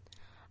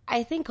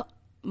think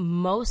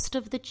most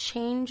of the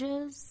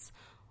changes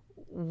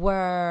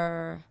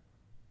were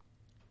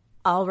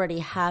already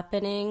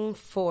happening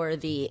for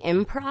the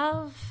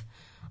improv.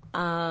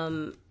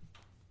 I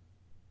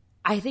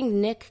think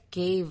Nick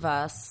gave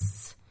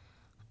us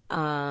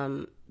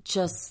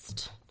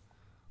just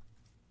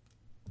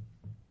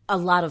a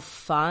lot of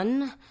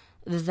fun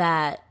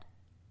that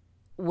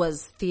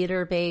was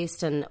theater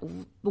based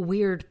and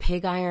weird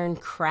pig iron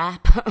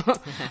crap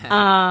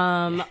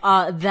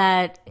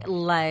that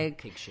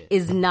like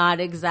is not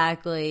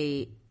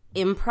exactly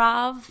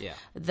improv. Yeah.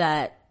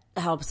 That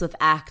helps with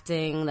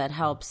acting, that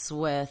helps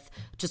with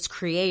just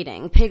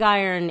creating. Pig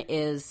Iron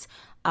is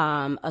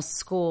a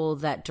school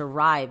that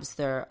derives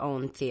their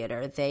own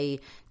theater.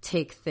 They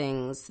take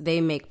things, they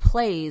make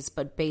plays,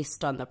 but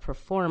based on the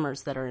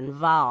performers that are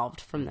involved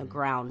from the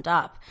ground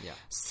up. Yeah.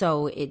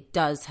 So it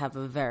does have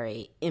a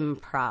very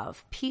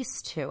improv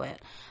piece to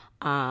it.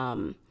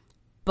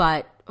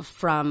 But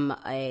from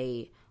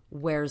a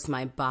where's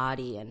my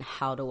body and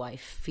how do I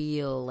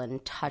feel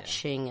and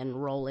touching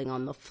and rolling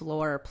on the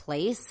floor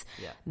place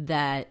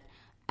that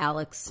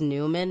Alex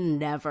Newman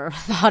never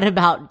thought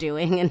about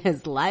doing in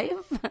his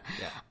life.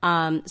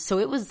 So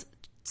it was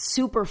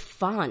super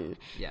fun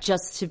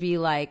just to be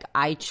like,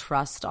 I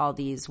trust all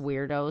these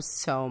weirdos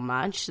so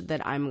much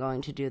that I'm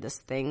going to do this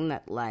thing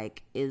that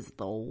like is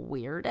the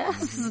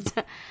weirdest.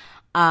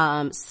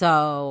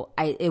 So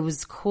it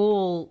was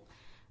cool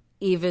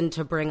even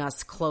to bring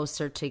us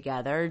closer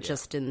together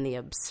just in the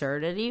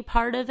absurdity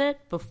part of it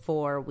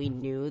before we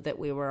knew that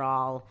we were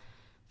all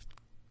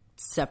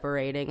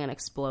separating and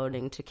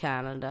exploding to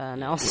Canada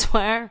and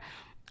elsewhere.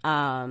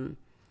 The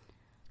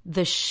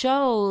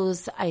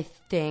shows, I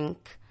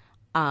think,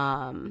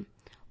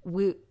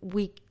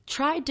 we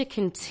tried to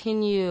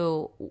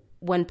continue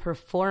when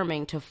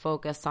performing to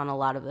focus on a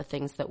lot of the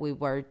things that we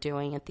were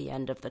doing at the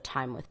end of the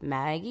time with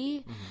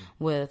Maggie,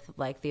 with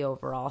like the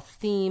overall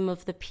theme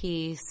of the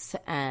piece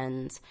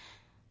and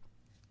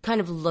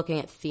kind of looking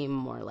at theme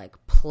more like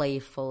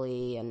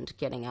playfully and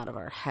getting out of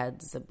our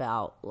heads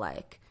about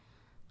like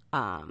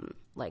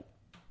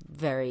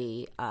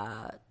very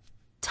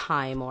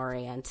time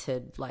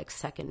oriented, like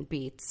second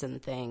beats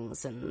and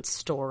things and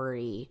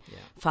story,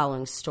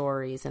 following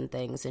stories and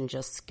things and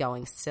just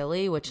going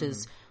silly, which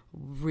is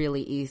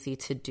really easy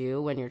to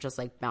do when you're just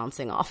like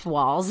bouncing off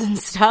walls and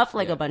stuff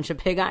like a bunch of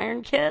pig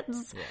iron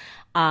kids.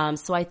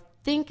 So I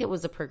think it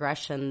was a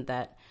progression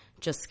that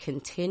just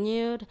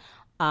continued.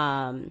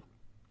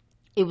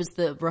 It was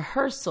the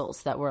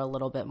rehearsals that were a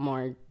little bit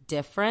more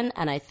different,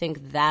 and I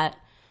think that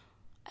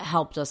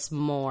helped us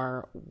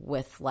more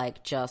with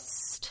like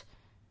just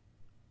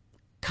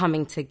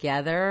coming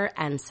together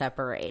and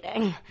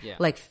separating,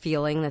 like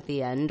feeling that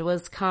the end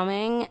was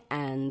coming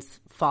and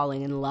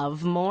falling in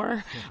love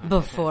more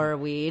before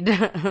we'd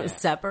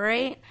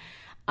separate,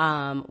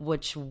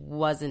 which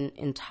wasn't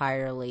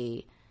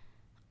entirely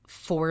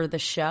for the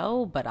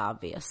show, but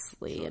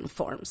obviously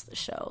informs the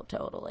show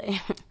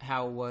totally.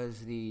 How was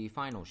the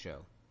final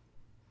show?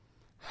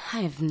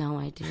 I have no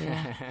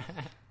idea.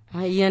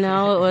 You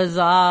know, it was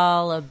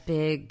all a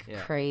big,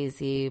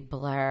 crazy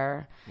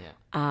blur.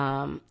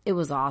 It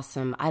was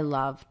awesome. I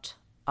loved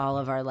all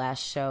of our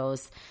last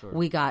shows.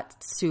 We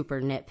got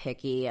super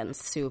nitpicky and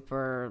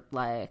super,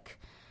 like,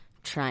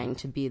 trying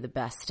to be the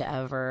best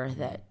ever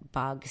that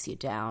bogs you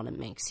down and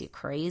makes you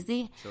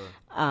crazy.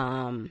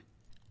 And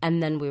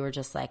then we were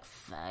just like,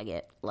 fuck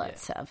it,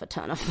 let's have a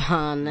ton of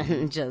fun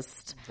and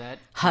just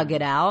hug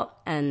it out.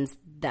 And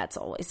that's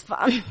always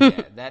fun.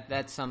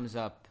 That sums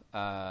up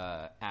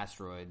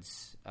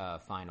Asteroid's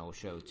final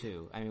show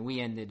too. I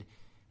mean,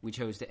 we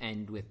chose to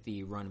end with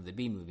the run of the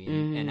B movie,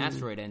 and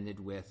Asteroid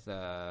ended with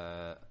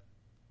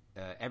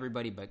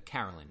everybody but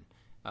Carolyn,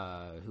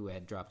 who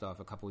had dropped off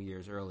a couple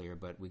years earlier.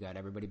 But we got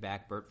everybody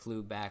back. Bert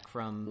flew back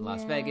from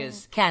Las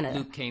Vegas. Canada.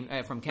 Luke came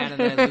from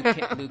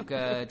Canada. Luke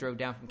drove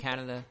down from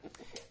Canada,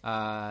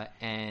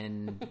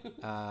 and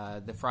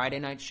the Friday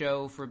night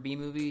show for B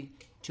movie,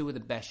 two of the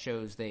best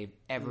shows they've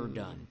ever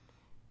done.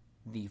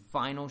 The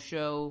final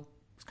show.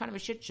 It's kind of a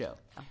shit show,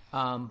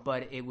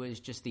 but it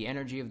was just the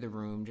energy of the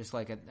room, just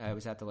like I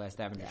was at the last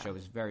Davinger show. It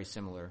was very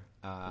similar.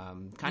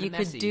 Kind you of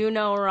messy. Could do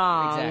no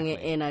wrong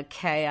in a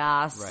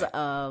chaos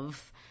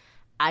of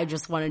I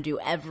just want to do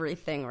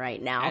everything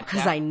right now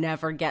because I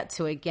never get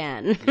to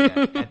again.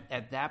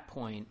 At that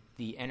point,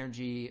 the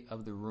energy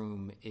of the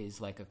room is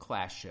like a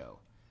class show.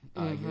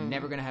 You're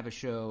never going to have a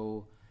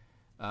show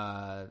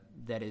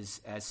that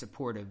is as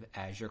supportive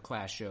as your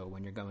class show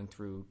when you're going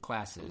through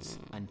classes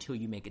until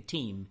you make a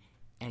team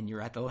and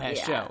you're at the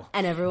last show.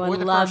 And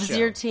everyone loves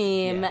your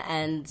team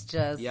and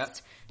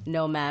just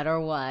no matter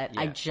what,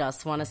 I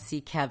just want to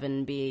see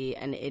Kevin be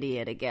an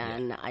idiot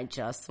again. I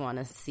just want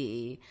to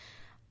see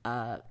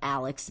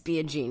Alex be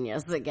a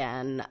genius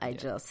again. I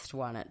just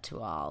want it to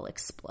all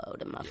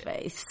explode in my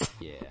face.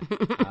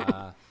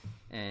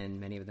 And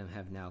many of them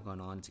have now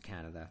gone on to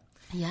Canada.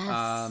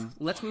 Yes.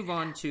 Let's move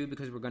on to,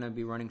 because we're going to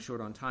be running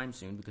short on time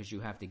soon because you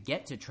have to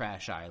get to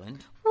Trash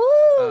Island.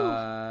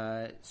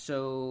 Woo!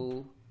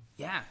 So,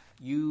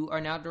 you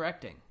are now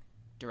directing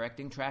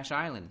Trash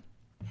Island.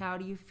 How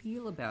do you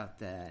feel about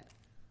that?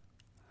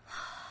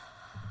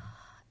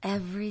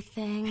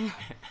 Everything.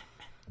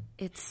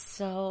 It's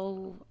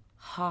so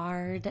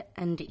hard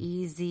and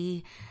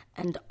easy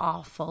and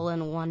awful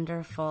and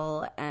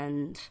wonderful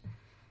and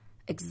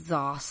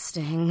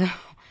exhausting.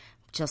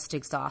 Just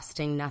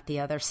exhausting, not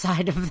the other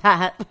side of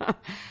that.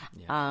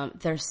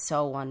 They're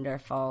so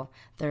wonderful.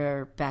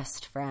 They're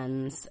best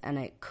friends, and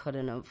it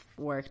couldn't have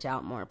worked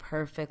out more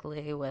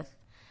perfectly with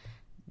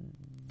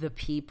the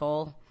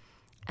people.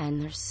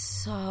 And they're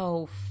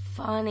so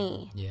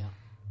funny. Yeah.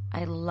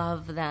 I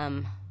love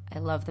them. I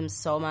love them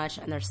so much,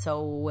 and they're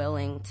so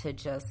willing to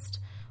just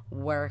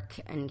work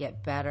and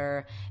get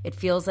better. It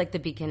feels like the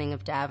beginning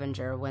of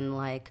Davinger when,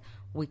 like,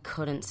 we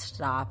couldn't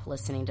stop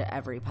listening to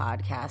every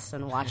podcast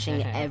and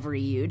watching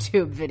every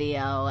YouTube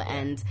video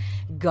and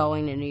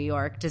going to New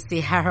York to see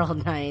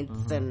Harold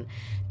Nights and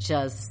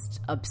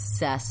just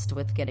obsessed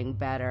with getting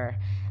better.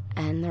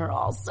 And they're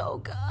all so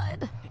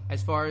good.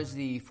 As far as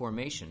the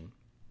formation,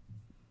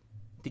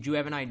 did you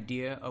have an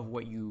idea of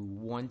what you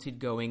wanted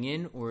going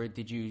in, or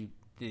did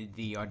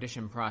the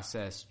audition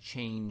process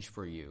change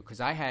for you?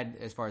 Because I had,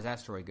 as far as that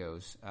story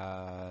goes,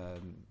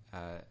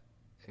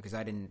 because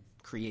I didn't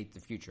create the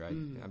future.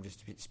 I'm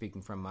just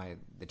speaking from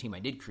the team I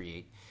did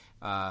create.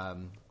 I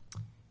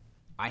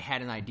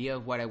had an idea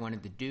of what I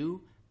wanted to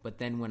do, but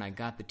then when I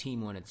got the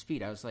team on its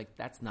feet, I was like,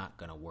 that's not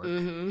going to work.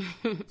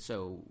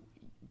 So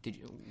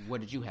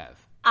what did you have?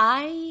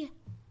 I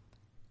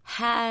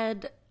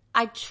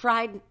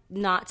tried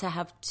not to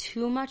have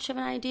too much of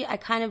an idea.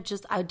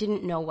 I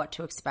didn't know what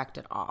to expect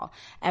at all.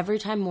 Every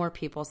time more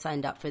people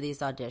signed up for these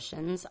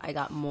auditions, I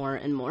got more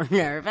and more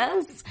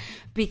nervous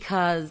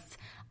because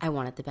I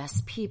wanted the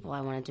best people.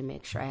 I wanted to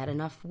make sure I had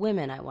enough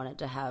women. I wanted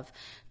to have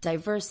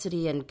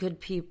diversity and good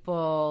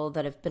people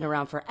that have been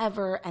around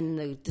forever and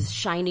the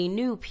shiny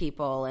new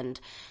people. And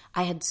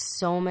I had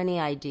so many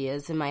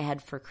ideas in my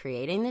head for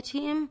creating the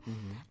team.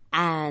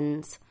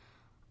 And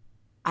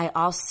I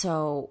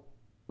also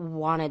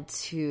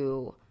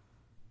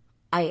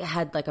I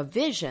had like a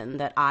vision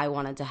that I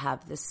wanted to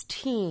have this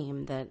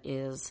team that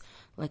is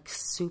like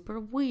super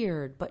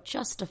weird but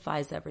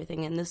justifies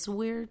everything in this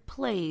weird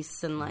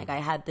place. And like I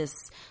had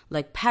this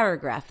like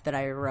paragraph that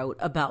I wrote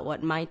about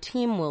what my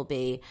team will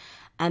be.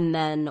 And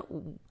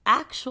then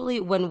actually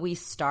when we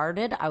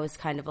started, I was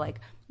kind of like,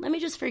 let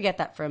me just forget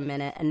that for a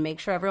minute and make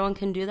sure everyone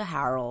can do the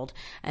Harold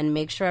and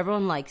make sure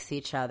everyone likes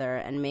each other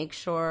and make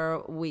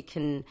sure we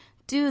can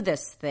do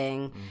this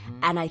thing.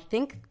 And I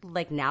think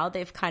like now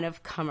they've kind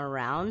of come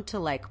around to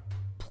like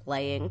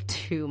playing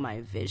to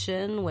my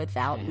vision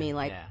without me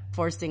like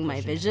forcing my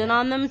vision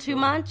on them too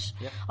much.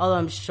 Although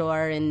I'm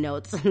sure in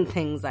notes and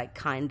things I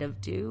kind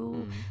of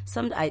do.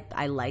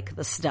 I like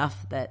the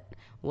stuff that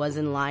was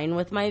in line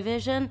with my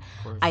vision.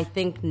 I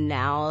think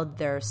now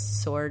they're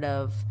sort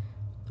of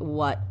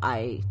what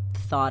I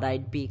thought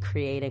I'd be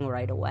creating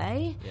right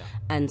away.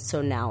 And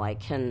so now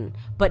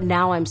but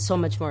now I'm so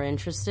much more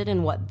interested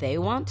in what they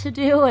want to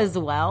do as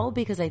well,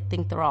 because I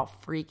think they're all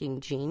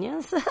freaking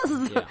geniuses.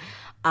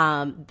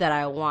 That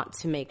I want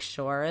to make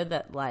sure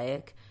that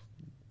like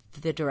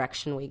the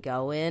direction we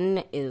go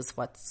in is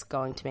what's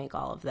going to make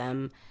all of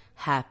them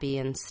happy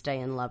and stay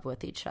in love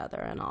with each other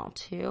and all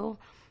too.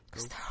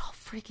 Because they're all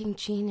freaking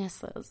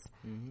geniuses.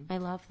 I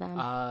love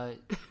them.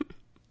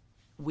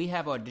 We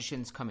have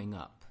auditions coming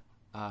up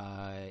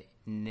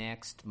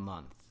next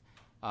month.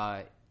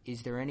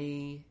 Is there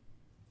any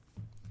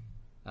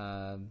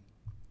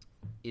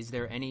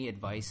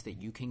advice that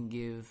you can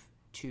give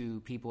to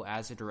people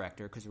as a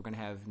director, because we're going to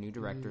have new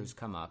directors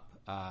come up,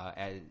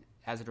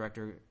 as a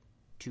director,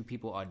 to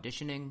people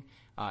auditioning,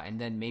 and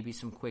then maybe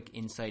some quick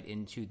insight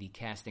into the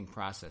casting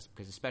process,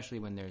 because especially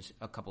when there's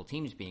a couple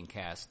teams being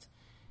cast,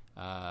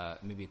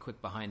 maybe a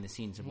quick behind the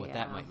scenes of what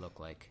that might look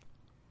like.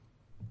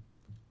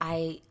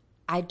 I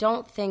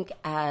don't think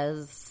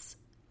as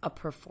a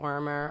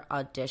performer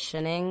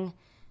auditioning,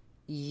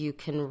 you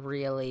can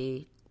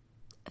really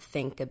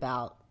think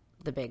about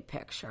the big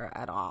picture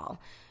at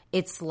all.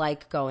 It's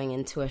like going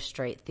into a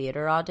straight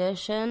theater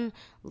audition.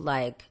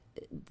 Like,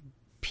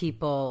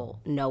 people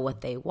know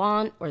what they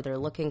want, or they're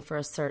looking for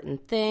a certain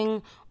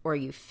thing, or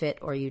you fit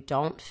or you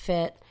don't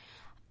fit.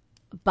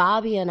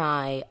 Bobby and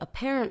I,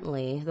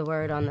 apparently, the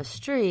word on the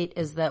street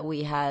is that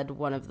we had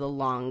one of the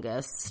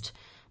longest,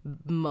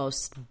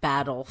 most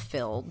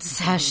battle-filled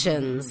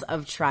sessions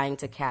of trying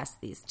to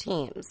cast these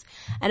teams.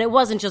 And it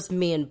wasn't just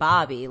me and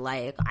Bobby,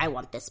 like, I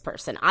want this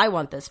person, I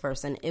want this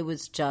person. It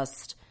was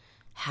just,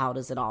 how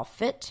does it all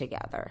fit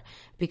together?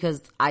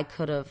 Because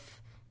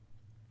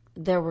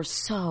there were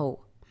so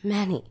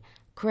many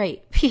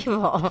great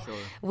people. Sure.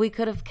 We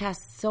could have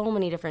cast so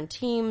many different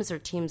teams, or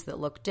teams that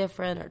look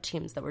different, or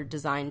teams that were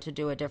designed to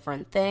do a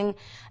different thing,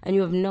 and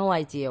you have no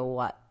idea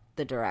what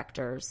the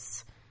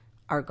directors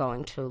are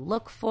going to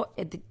look for.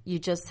 You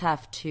just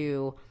have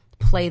to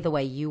play the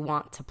way you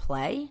want to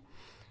play,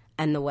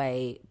 and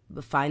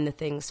find the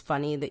things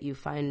funny that you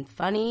find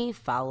funny,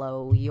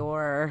 follow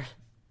your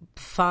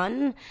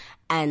fun,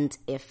 and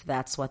if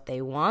that's what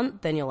they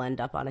want, then you'll end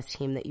up on a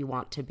team that you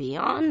want to be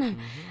on. Mm-hmm.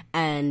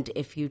 And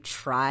if you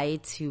try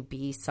to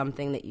be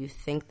something that you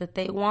think that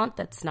they want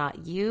that's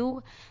not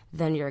you,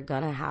 then you're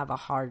gonna have a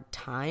hard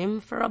time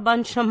for a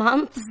bunch of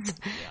months.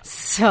 Yeah.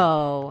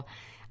 So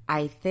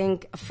I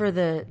think for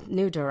the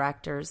new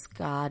directors,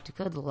 God,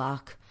 good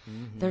luck.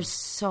 Mm-hmm. There's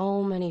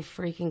so many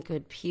freaking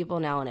good people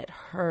now, and it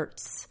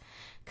hurts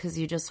because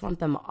you just want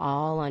them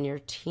all on your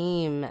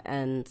team,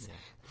 and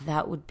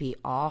that would be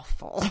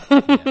awful.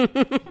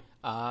 And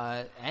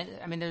I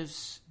mean,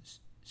 there's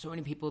so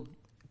many people,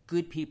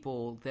 good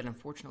people, that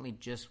unfortunately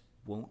just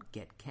won't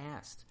get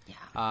cast. Yeah.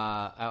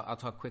 I'll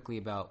talk quickly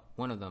about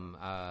one of them,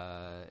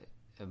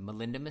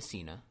 Melinda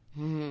Messina.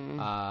 Mm-hmm.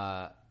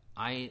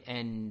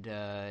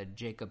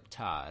 Jacob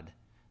Todd,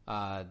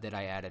 that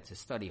I added to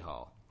Study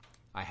Hall.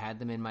 I had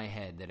them in my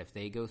head that if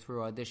they go through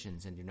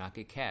auditions and do not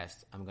get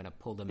cast, I'm going to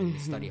pull them in the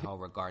Study Hall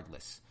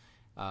regardless.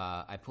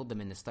 I pulled them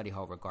in the Study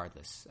Hall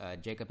regardless.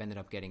 Jacob ended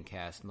up getting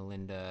cast.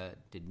 Melinda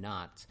did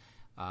not.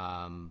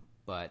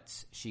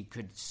 But she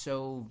could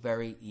so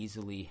very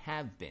easily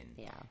have been.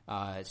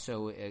 Yeah.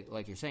 So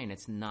like you're saying,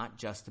 it's not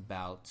just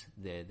about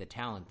the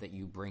talent that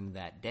you bring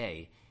that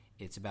day.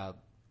 It's about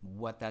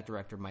what that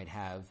director might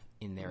have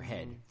in their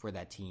head for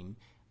that team,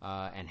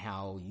 and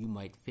how you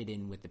might fit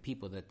in with the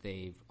people that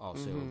they've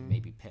also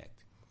maybe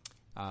picked.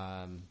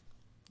 I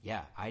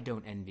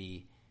don't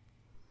envy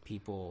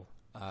people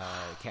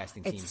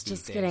casting teams it's these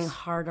just days. Getting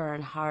harder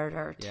and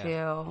harder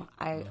too.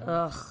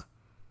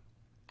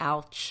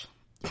 Ouch.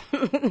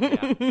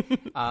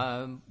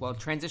 Well,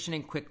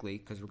 transitioning quickly,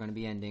 because we're going to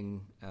be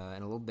ending in a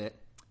little bit,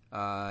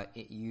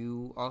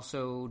 you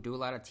also do a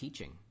lot of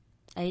teaching.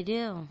 I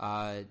do.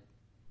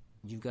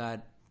 You've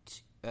got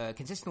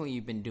consistently,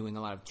 you've been doing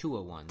a lot of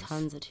 201s.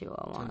 Tons of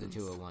 201s. Tons of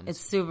 201s. It's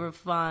super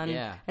fun.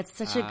 Yeah. It's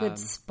such a good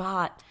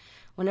spot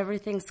when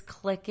everything's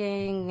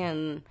clicking,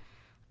 and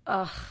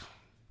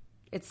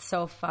it's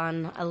so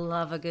fun. I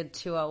love a good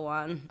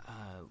 201.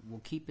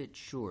 We'll keep it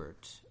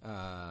short.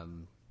 I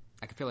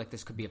feel like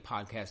this could be a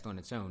podcast on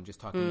its own,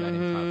 just talking about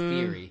improv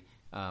theory,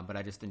 but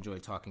I just enjoy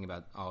talking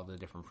about all the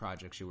different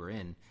projects you were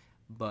in.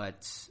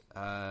 But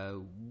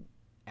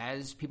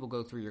as people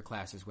go through your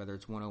classes, whether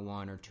it's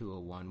 101 or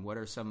 201, what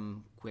are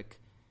some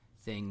quick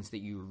things that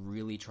you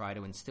really try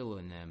to instill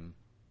in them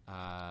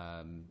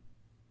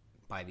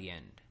by the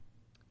end?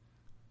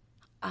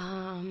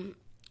 On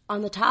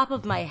the top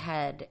of my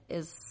head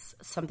is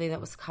something that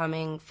was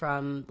coming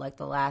from like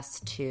the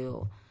last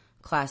two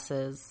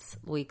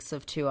weeks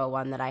of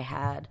 201 that I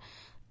had,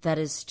 that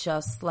is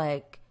just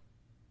like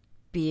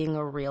being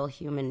a real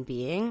human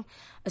being,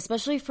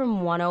 especially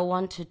from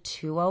 101 to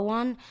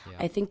 201. Yeah.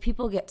 I think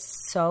people get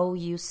so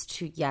used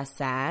to yes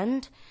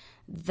and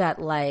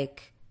that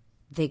like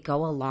they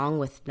go along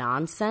with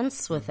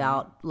nonsense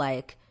without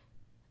like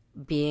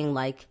being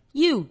like,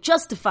 you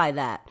justify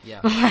that. Yeah.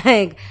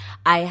 Like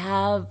I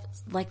have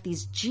like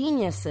these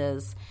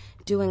geniuses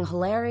doing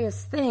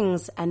hilarious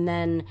things, and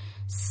then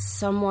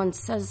someone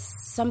says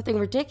something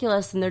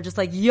ridiculous and they're just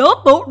like,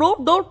 yup,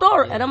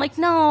 yeah. And I'm like,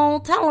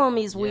 no, tell him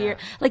he's weird.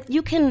 Like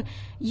you can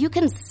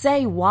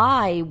say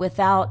why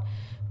without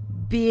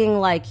being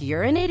like,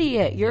 you're an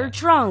idiot, you're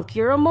drunk,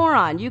 you're a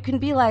moron. You can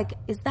be like,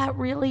 is that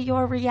really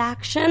your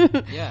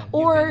reaction? Yeah.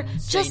 Or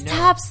just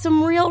have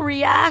some real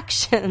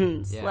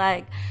reactions. Yeah.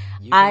 Like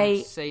you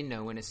can say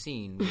no in a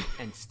scene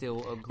and still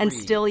agree. And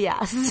still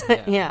yes.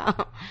 Yeah.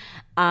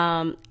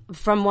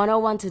 From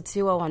 101 to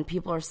 201,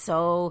 people are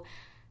so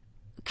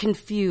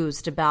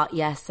confused about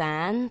yes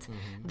and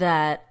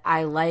that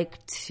I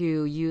like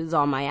to use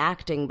all my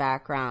acting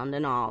background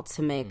and all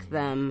to make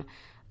them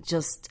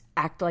just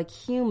act like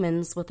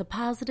humans with a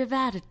positive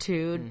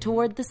attitude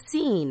toward the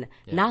scene,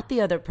 not the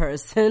other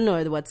person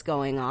or what's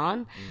going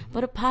on,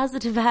 but a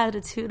positive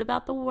attitude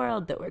about the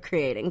world that we're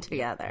creating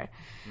together.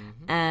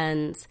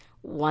 And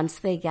once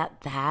they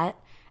get that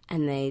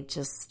and they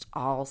just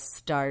all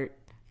start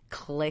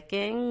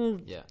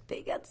clicking,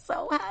 they get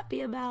so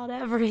happy about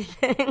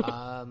everything.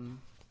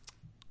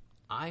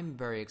 I'm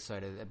very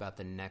excited about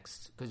the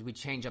next, because we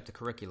change up the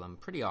curriculum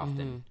pretty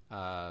often,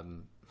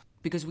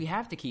 because we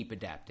have to keep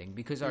adapting,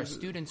 because our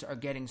students are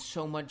getting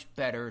so much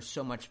better,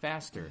 so much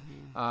faster.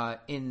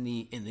 In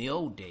the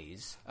old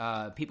days,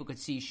 people could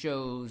see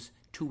shows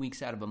 2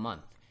 weeks out of a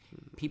month.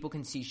 people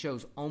can see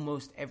shows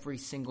almost every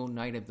single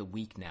night of the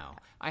week now.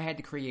 I had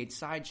to create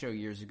Sideshow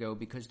years ago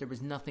because there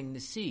was nothing to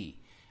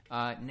see.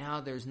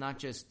 Now there's not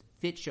just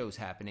Fit shows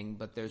happening,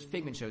 but there's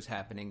Figment shows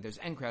happening, there's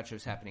N-Crowd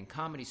shows happening,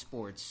 comedy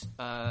sports,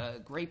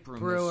 Grape Room,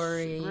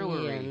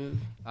 brewery,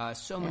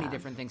 so many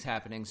different things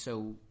happening.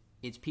 So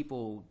it's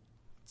people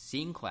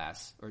seeing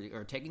class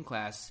or taking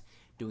class,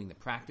 doing the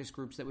practice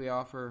groups that we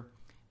offer,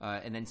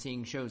 and then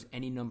seeing shows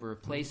any number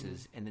of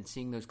places, and then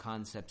seeing those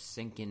concepts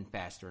sink in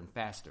faster and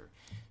faster.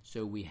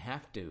 So we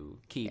have to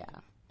keep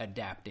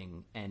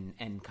adapting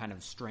and kind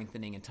of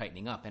strengthening and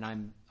tightening up. And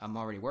I'm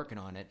already working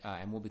on it,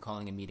 and we'll be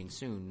calling a meeting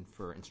soon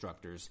for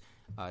instructors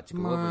to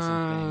go over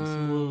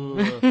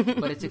some things.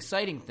 But it's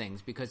exciting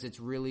things because it's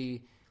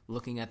really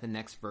looking at the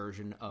next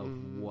version of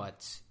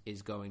what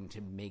is going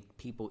to make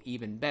people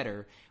even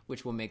better,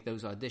 which will make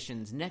those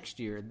auditions next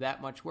year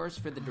that much worse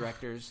for the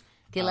directors.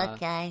 Good luck,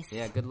 guys.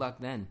 Yeah, good luck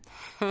then.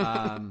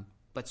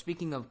 But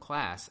speaking of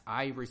class,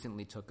 I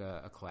recently took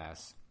a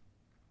class,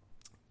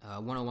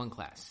 101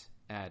 class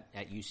at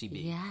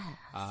UCB. Yes.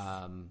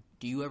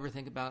 Do you ever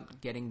think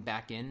about getting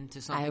back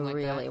into something like that?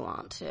 I really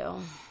want to.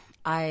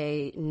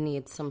 I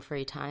need some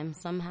free time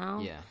somehow.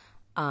 Yeah.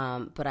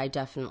 But I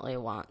definitely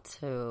want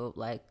to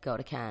go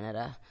to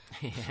Canada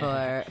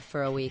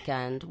for a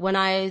weekend. When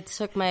I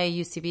took my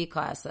UCB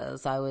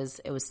classes,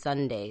 it was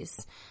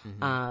Sundays.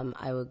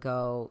 I would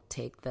go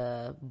take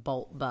the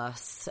Bolt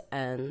bus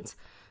and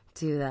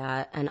do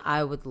that, and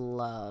I would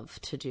love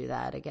to do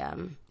that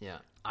again. Yeah,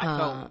 I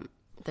felt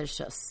there's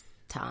just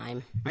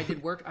time.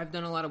 I've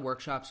done a lot of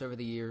workshops over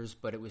the years,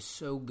 but it was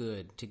so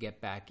good to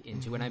get back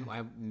into. And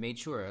I made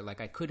sure,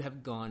 I could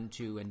have gone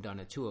to and done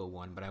a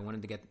 201, but I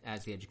wanted to get,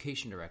 as the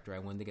education director, I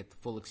wanted to get the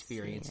full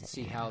experience and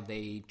see how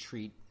they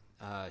treat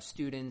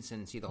students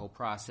and see the whole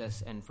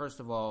process. And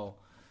first of all,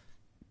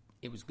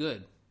 it was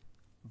good,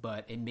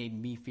 but it made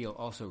me feel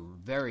also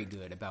very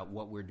good about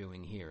what we're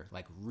doing here,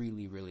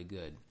 really, really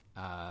good.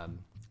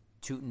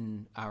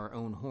 Tooting our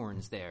own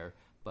horns there,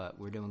 but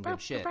we're doing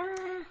good shit.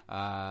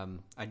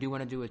 I do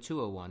want to do a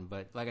 201,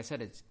 but like I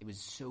said, it was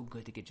so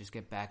good to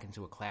get back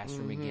into a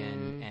classroom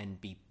again and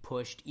be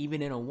pushed,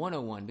 even in a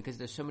 101, because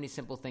there's so many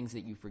simple things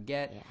that you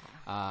forget,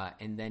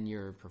 and then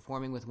you're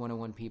performing with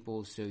 101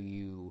 people, so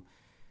you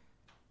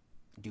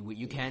do what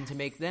you can to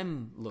make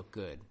them look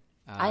good.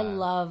 I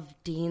love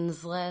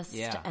Dean's List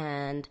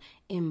and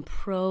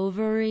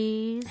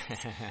Improveries,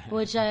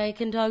 which I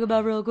can talk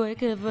about real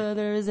quick if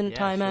there isn't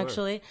time,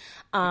 actually.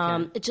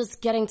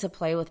 Just getting to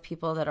play with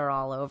people that are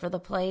all over the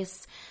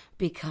place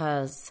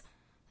because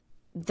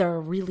they're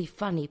really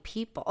funny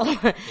people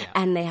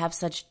and they have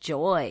such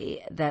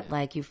joy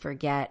that you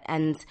forget,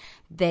 and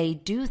they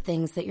do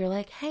things that you're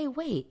like, hey,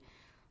 wait,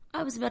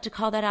 I was about to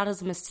call that out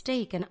as a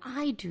mistake, and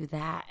I do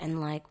that, and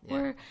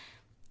we're...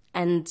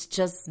 And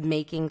just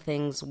making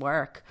things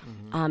work.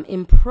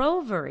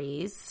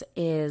 Improveries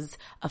is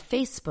a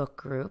Facebook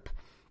group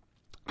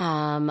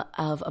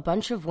of a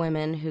bunch of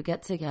women who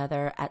get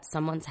together at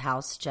someone's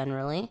house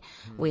generally.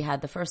 We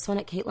had the first one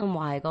at Caitlin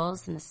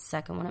Weigel's and the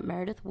second one at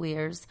Meredith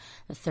Weir's,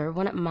 the third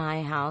one at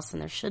my house,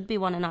 and there should be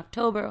one in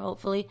October,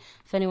 hopefully,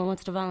 if anyone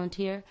wants to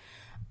volunteer,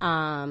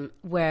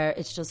 where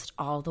it's just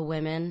all the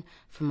women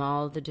from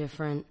all the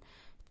different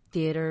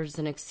theaters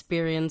and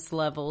experience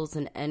levels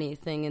and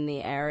anything in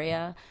the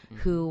area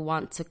who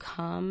want to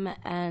come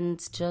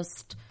and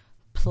just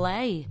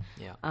play.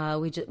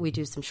 We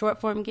do some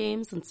short form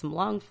games and some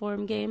long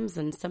form games,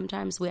 and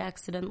sometimes we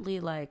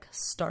accidentally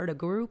start a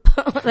group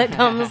that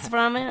comes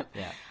from it.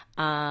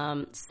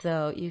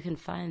 So you can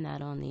find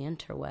that on the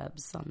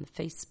interwebs, on the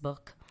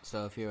Facebook.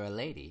 So if you're a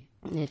lady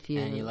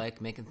and you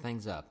like making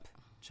things up,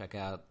 check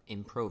out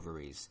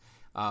Improveries.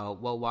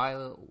 Well,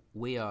 while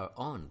we are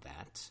on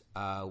that,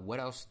 what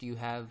else do you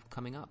have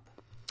coming up?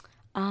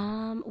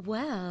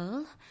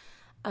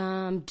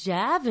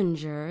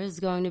 Davinger is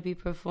going to be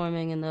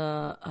performing in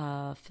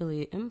the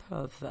Philly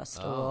Improv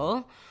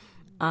Festival.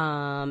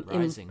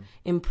 Rising.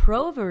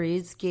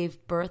 Improveries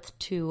gave birth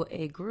to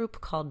a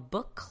group called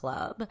Book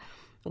Club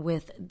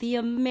with the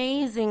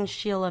amazing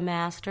Sheila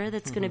Master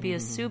that's going to be a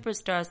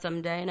superstar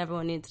someday, and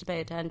everyone needs to pay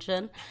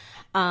attention.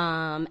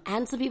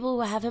 And some people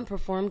who haven't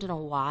performed in a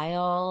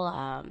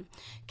while,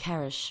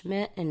 Kara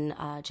Schmidt and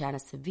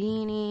Janice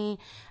Savini.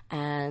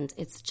 And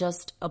it's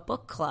just a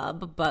book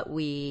club, but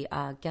we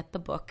get the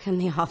book and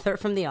the author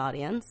from the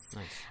audience.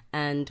 Nice.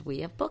 And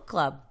we have book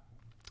club.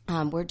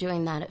 We're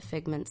doing that at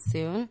Figment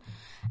soon.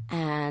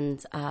 And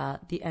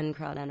the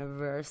N-Crowd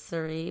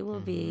anniversary will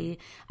be,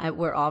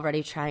 we're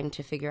already trying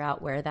to figure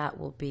out where that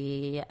will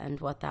be and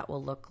what that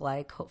will look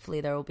like.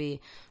 Hopefully there will be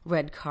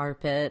red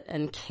carpet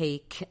and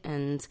cake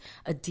and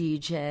a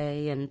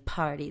DJ and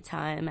party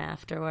time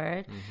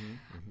afterward.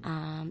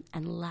 And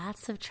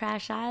lots of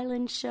Trash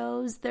Island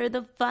shows. They're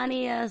the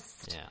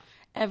funniest. Yeah.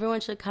 Everyone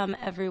should come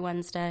every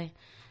Wednesday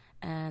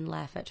and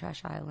laugh at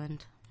Trash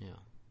Island.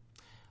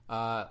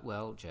 Yeah.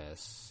 Well,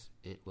 Jess,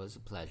 it was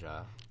a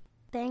pleasure.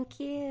 Thank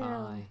you.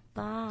 Bye.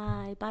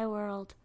 Bye. Bye, world.